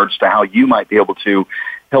in regards to how you might be able to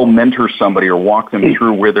help mentor somebody or walk them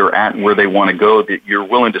through where they're at and where they want to go, that you're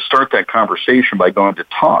willing to start that conversation by going to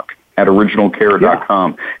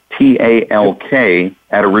talk@originalcare.com,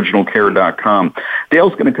 TALK@originalcare.com.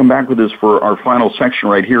 Dale's going to come back with us for our final section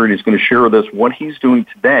right here, and he's going to share with us what he's doing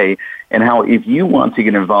today and how, if you want to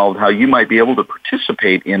get involved, how you might be able to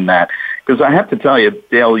participate in that. Because I have to tell you,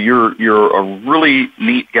 Dale, you're a really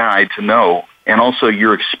neat guy to know, and also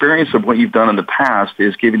your experience of what you've done in the past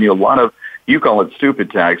is giving you a lot of, you call it stupid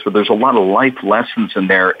tax, but there's a lot of life lessons in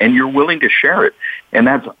there, and you're willing to share it. And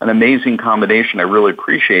that's an amazing combination. I really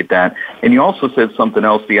appreciate that. And you also said something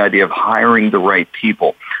else, the idea of hiring the right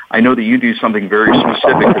people. I know that you do something very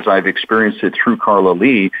specific because I've experienced it through Carla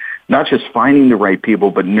Lee, not just finding the right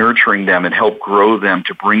people, but nurturing them and help grow them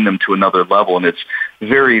to bring them to another level. And it's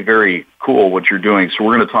very, very cool what you're doing. So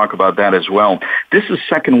we're going to talk about that as well. This is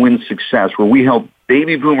Second Wind Success, where we help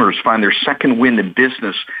baby boomers find their second wind in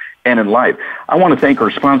business and in life. I want to thank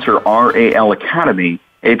our sponsor, RAL Academy.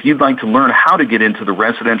 If you'd like to learn how to get into the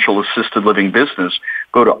residential assisted living business,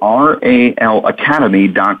 go to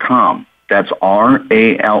RALacademy.com. That's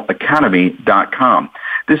RALacademy.com.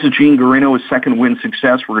 This is Gene Guarino with Second Wind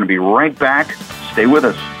Success. We're going to be right back. Stay with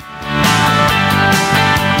us.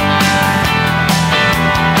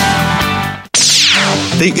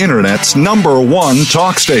 The Internet's #1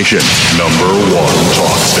 talk station. #1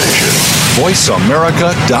 talk station.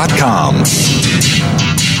 VoiceAmerica.com.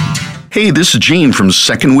 Hey, this is Gene from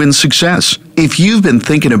Second Wind Success. If you've been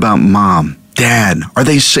thinking about mom, dad, are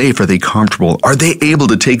they safe? Are they comfortable? Are they able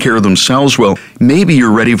to take care of themselves? Well, maybe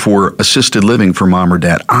you're ready for assisted living for mom or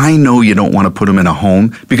dad. I know you don't want to put them in a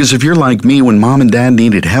home because if you're like me, when mom and dad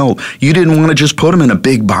needed help, you didn't want to just put them in a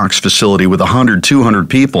big box facility with 100, 200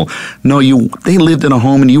 people. No, they lived in a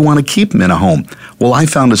home and you want to keep them in a home. Well, I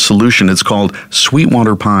found a solution. It's called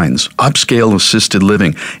Sweetwater Pines, upscale assisted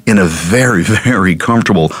living in a very, very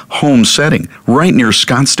comfortable home setting right near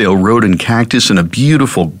Scottsdale Road and Cactus in a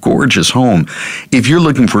beautiful, gorgeous home. If you're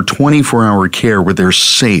looking for 24-hour care where they're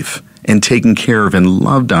safe and taken care of and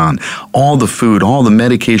loved on, all the food, all the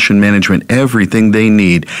medication management, everything they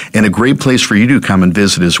need, and a great place for you to come and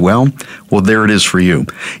visit as well, well, there it is for you.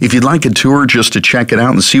 If you'd like a tour just to check it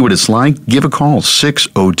out and see what it's like, give a call,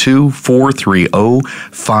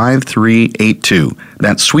 602-430-5382.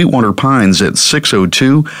 That's Sweetwater Pines at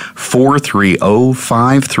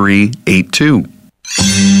 602-430-5382.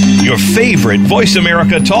 Your favorite Voice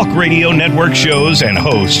America Talk Radio Network shows and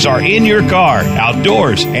hosts are in your car,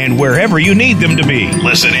 outdoors, and wherever you need them to be.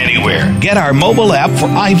 Listen anywhere. Get our mobile app for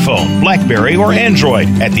iPhone, BlackBerry, or Android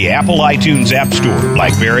at the Apple iTunes App Store,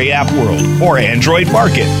 BlackBerry App World, or Android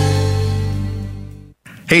Market.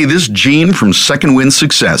 Hey, this is Gene from Second Wind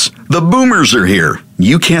Success. The boomers are here.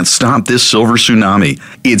 You can't stop this silver tsunami.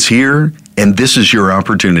 It's here, and this is your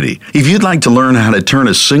opportunity. If you'd like to learn how to turn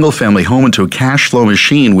a single-family home into a cash flow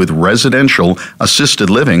machine with residential assisted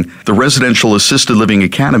living, the Residential Assisted Living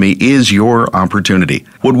Academy is your opportunity.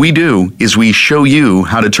 What we do is we show you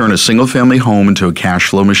how to turn a single-family home into a cash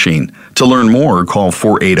flow machine. To learn more, call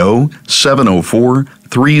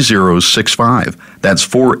 480-704-3065. That's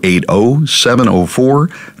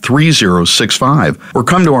 480-704-3065. Or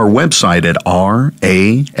come to our website at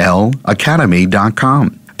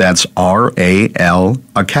RALacademy.com. That's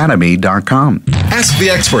RALacademy.com. Ask the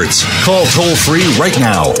experts. Call toll free right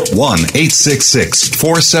now.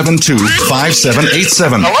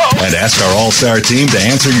 1-866-472-5787. And ask our All-Star team to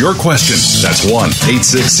answer your question. That's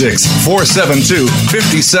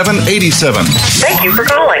 1-866-472-5787. Thank you for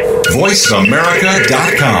calling.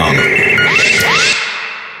 VoiceAmerica.com.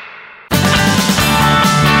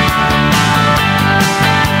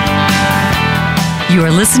 You are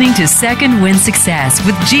listening to Second Wind Success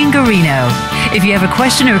with Gene Guarino. If you have a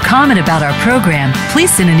question or comment about our program,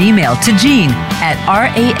 please send an email to Gene at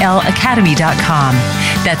RALacademy.com.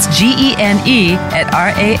 That's GENE at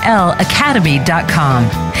RALacademy.com.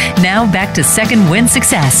 Now back to Second Wind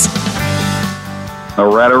Success.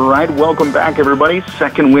 All right. Welcome back, everybody.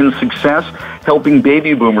 Second Wind Success, helping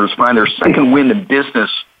baby boomers find their second wind in business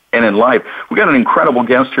and in life. We got an incredible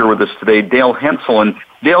guest here with us today, Dale Hensel, and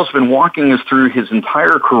Dale's been walking us through his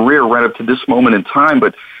entire career right up to this moment in time,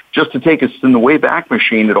 but just to take us in the way back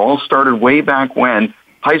machine, it all started way back when,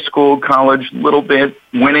 high school, college, little bit,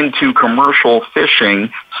 went into commercial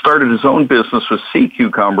fishing, started his own business with sea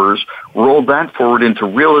cucumbers, rolled that forward into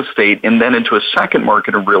real estate, and then into a second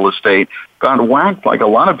market of real estate, got whacked like a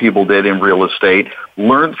lot of people did in real estate,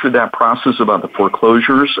 learned through that process about the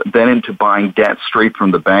foreclosures, then into buying debt straight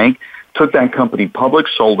from the bank, took that company public,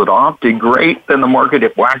 sold it off, did great, then the market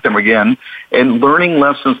whacked him again, and learning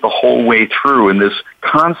lessons the whole way through in this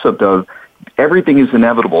concept of everything is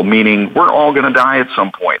inevitable, meaning we're all going to die at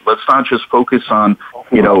some point. Let's not just focus on,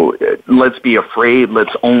 let's be afraid,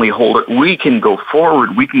 let's only hold it. We can go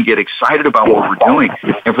forward. We can get excited about what we're doing.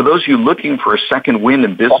 And for those of you looking for a second wind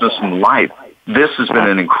in business and life, this has been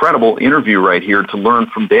an incredible interview right here to learn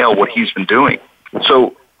from Dale what he's been doing.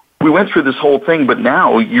 So we went through this whole thing, but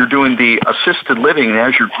now you're doing the assisted living, and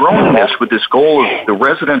as you're growing this with this goal of the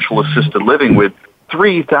residential assisted living with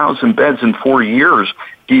 3,000 beds in 4 years,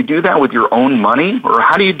 do you do that with your own money, or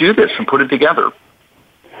how do you do this and put it together?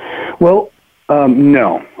 Well,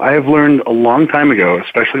 no. I have learned a long time ago,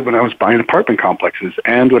 especially when I was buying apartment complexes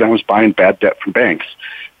and when I was buying bad debt from banks,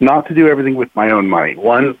 not to do everything with my own money.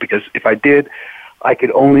 One, because if I did, I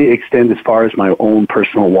could only extend as far as my own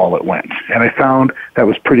personal wallet went. And I found that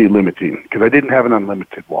was pretty limiting because I didn't have an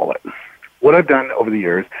unlimited wallet. What I've done over the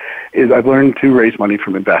years is I've learned to raise money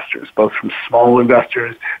from investors, both from small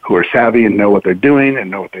investors who are savvy and know what they're doing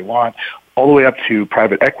and know what they want, all the way up to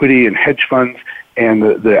private equity and hedge funds and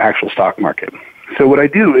the actual stock market. So what I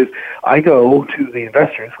do is I go to the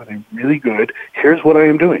investors with a really good, here's what I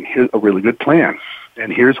am doing, here's a really good plan,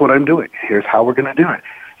 and here's what I'm doing, here's how we're going to do it,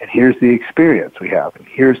 and here's the experience we have, and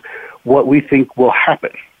here's what we think will happen.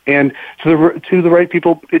 And to the right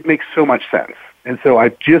people, it makes so much sense. And so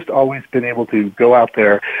I've just always been able to go out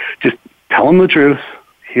there, just tell them the truth,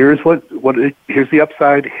 here's here's the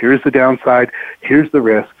upside, here's the downside, here's the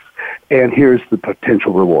risks, and here's the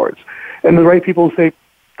potential rewards. And the right people say,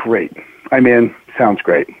 great, I'm in, sounds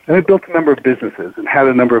great. And I built a number of businesses and had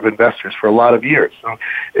a number of investors for a lot of years. So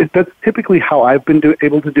that's typically how I've been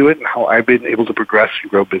able to do it and how I've been able to progress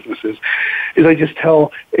and grow businesses, is I just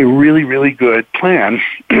tell a really, really good plan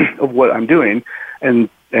of what I'm doing, and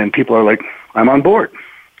people are like, I'm on board.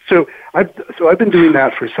 So I've been doing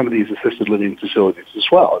that for some of these assisted living facilities as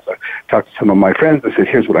well. As I talk to some of my friends, I said,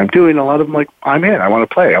 here's what I'm doing. A lot of them are like, I'm in. I want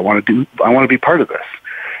to play. I want to be part of this.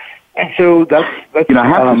 And so that's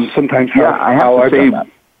sometimes how I've done that.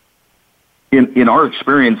 In our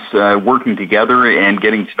experience working together and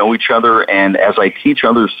getting to know each other, and as I teach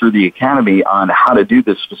others through the Academy on how to do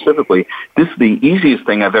this specifically, this is the easiest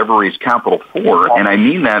thing I've ever raised capital for, and I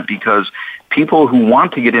mean that because people who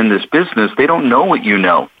want to get in this business, they don't know what you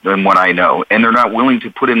know and what I know, and they're not willing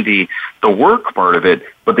to put in the work part of it,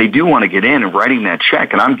 but they do want to get in and writing that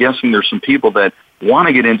check, and I'm guessing there's some people that want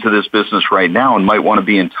to get into this business right now and might want to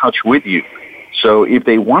be in touch with you. So if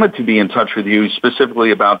they wanted to be in touch with you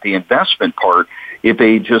specifically about the investment part, if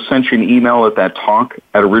they just sent you an email at that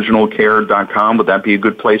talk@originalcare.com, would that be a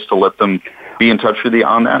good place to let them be in touch with you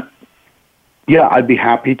on that? Yeah, I'd be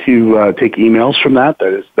happy to take emails from that.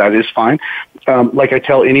 That is fine. Like I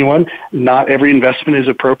tell anyone, not every investment is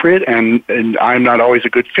appropriate, and I'm not always a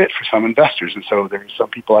good fit for some investors. And so there's some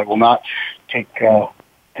people I will not take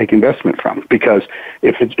investment from, because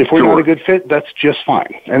if we're not a good fit, that's just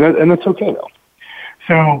fine, and that's okay though.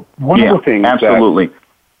 So one of the things, absolutely,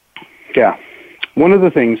 one of the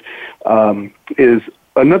things is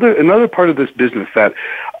another part of this business that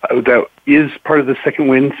is part of the Second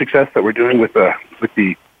Wind success that we're doing with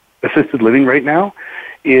the assisted living right now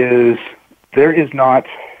is there has not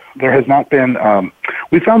been.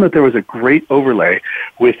 We found that there was a great overlay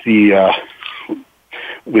with the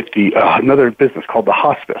another business called the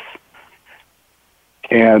hospice.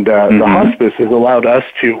 And the hospice has allowed us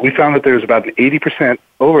to, we found that there's about an 80%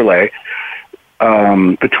 overlay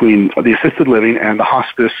between the assisted living and the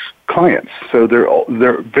hospice clients. So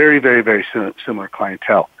they're very, very, very similar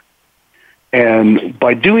clientele. And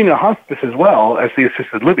by doing a hospice as well as the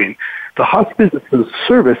assisted living, the hospice is a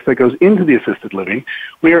service that goes into the assisted living.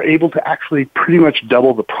 We are able to actually pretty much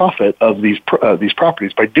double the profit of these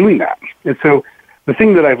properties by doing that. And so the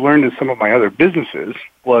thing that I've learned in some of my other businesses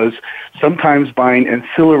was sometimes buying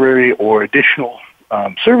ancillary or additional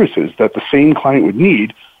services that the same client would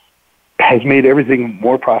need has made everything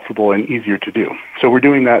more profitable and easier to do. So we're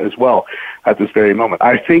doing that as well at this very moment.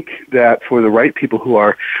 I think that for the right people who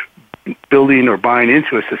are building or buying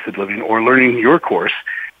into assisted living or learning your course,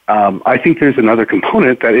 I think there's another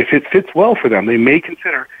component that if it fits well for them, they may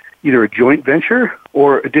consider either a joint venture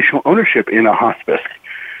or additional ownership in a hospice.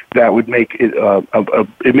 That would make it,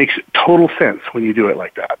 it makes total sense when you do it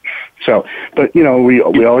like that. So, but we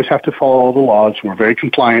always have to follow all the laws. We're very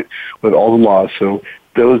compliant with all the laws. So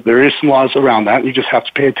there is some laws around that. And you just have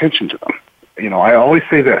to pay attention to them. I always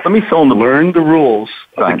say this. Let me learn the rules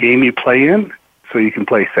of the game you play in so you can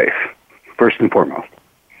play safe, first and foremost.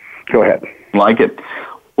 Go ahead. Like it.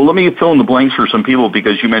 Well, let me fill in the blanks for some people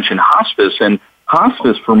because you mentioned hospice, and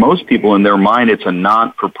hospice, for most people in their mind, it's a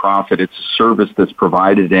not-for-profit. It's a service that's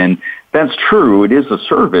provided, and that's true. It is a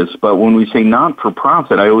service, but when we say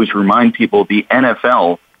not-for-profit, I always remind people the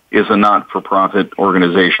NFL is a not-for-profit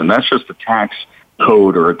organization. That's just a tax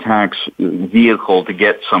code or a tax vehicle to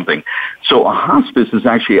get something. So a hospice is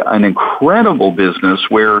actually an incredible business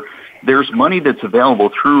where there's money that's available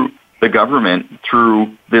through the government,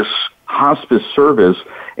 through this hospice service,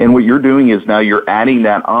 and what you're doing is now you're adding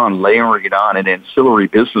that on, layering it on, an ancillary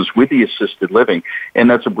business with the assisted living, and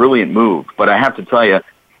that's a brilliant move. But I have to tell you,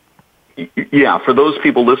 for those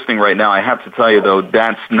people listening right now, I have to tell you, though,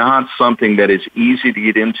 that's not something that is easy to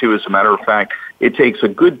get into. As a matter of fact, it takes a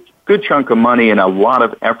good chunk of money and a lot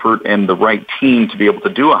of effort and the right team to be able to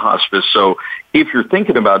do a hospice. So if you're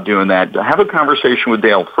thinking about doing that, have a conversation with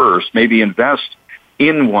Dale first, maybe invest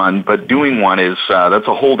in one, but doing one is that's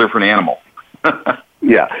a whole different animal.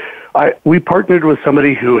 Yeah. We partnered with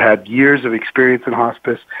somebody who had years of experience in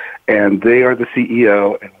hospice, and they are the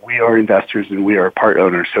CEO, and we are investors, and we are part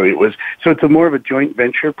owners. So it's a more of a joint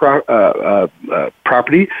venture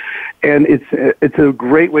property, and it's a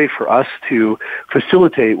great way for us to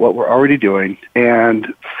facilitate what we're already doing, and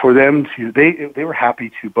for them to they were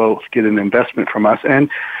happy to both get an investment from us and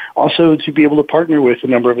also to be able to partner with a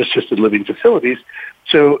number of assisted living facilities.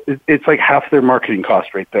 So it's like half their marketing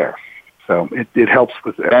cost right there. So it helps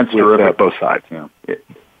with both sides. Yeah.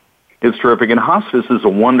 It's terrific. And hospice is a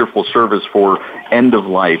wonderful service for end of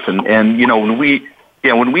life. And when we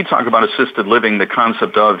Yeah, when we talk about assisted living, the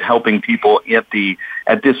concept of helping people at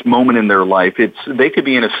this moment in their life, they could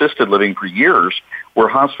be in assisted living for years, where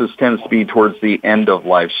hospice tends to be towards the end of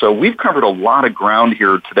life. So we've covered a lot of ground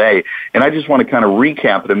here today, and I just want to kind of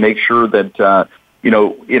recap it and make sure that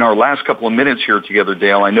in our last couple of minutes here together,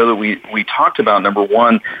 Dale, I know that we talked about, number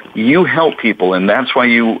one, you help people, and that's why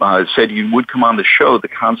you said you would come on the show, the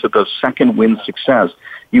concept of second wind success.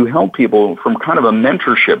 You help people from kind of a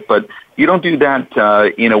mentorship, but you don't do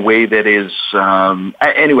that in a way that is,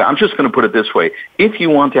 anyway, I'm just going to put it this way. If you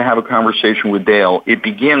want to have a conversation with Dale, it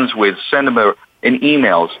begins with send him an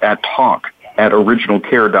email at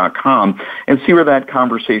talk@originalcare.com and see where that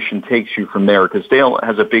conversation takes you from there, because Dale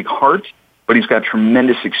has a big heart, but he's got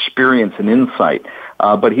tremendous experience and insight.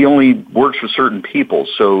 But he only works with certain people,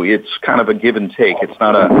 so it's kind of a give and take. It's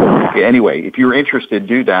not anyway, if you're interested,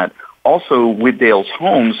 do that. Also, with Dale's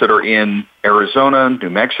homes that are in Arizona, New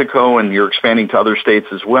Mexico, and you're expanding to other states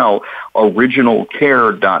as well,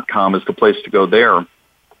 originalcare.com is the place to go there.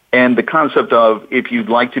 And the concept of, if you'd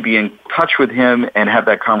like to be in touch with him and have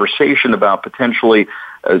that conversation about potentially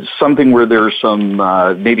something where there's some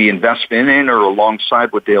maybe investment in or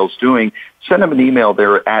alongside what Dale's doing, send him an email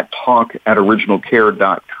there at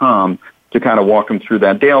talk@originalcare.com to kind of walk him through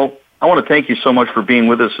that. Dale, I want to thank you so much for being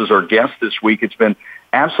with us as our guest this week. It's been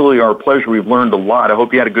absolutely our pleasure. We've learned a lot. I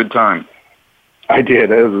hope you had a good time. I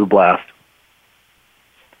did. It was a blast.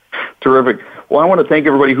 Terrific. Well, I want to thank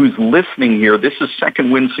everybody who's listening here. This is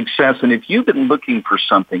Second Wind Success, and if you've been looking for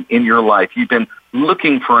something in your life, you've been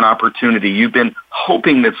looking for an opportunity, you've been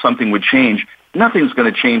hoping that something would change, nothing's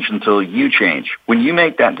going to change until you change. When you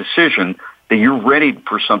make that decision that you're ready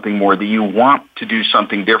for something more, that you want to do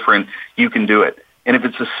something different, you can do it. And if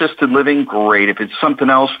it's assisted living, great. If it's something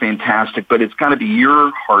else, fantastic. But it's got to be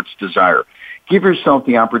your heart's desire. Give yourself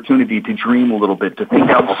the opportunity to dream a little bit, to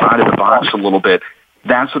think outside of the box a little bit.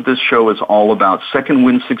 That's what this show is all about. Second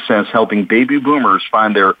Wind Success, helping baby boomers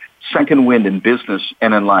find their second wind in business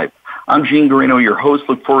and in life. I'm Gene Guarino, your host.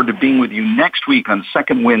 Look forward to being with you next week on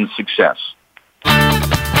Second Wind Success.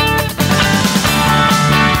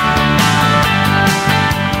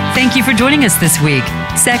 Thank you for joining us this week.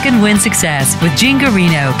 Second Wind Success with Gene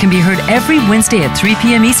Guarino can be heard every Wednesday at 3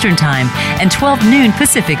 p.m. Eastern Time and 12 noon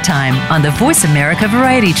Pacific Time on the Voice America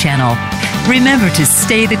Variety Channel. Remember to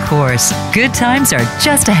stay the course. Good times are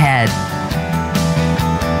just ahead.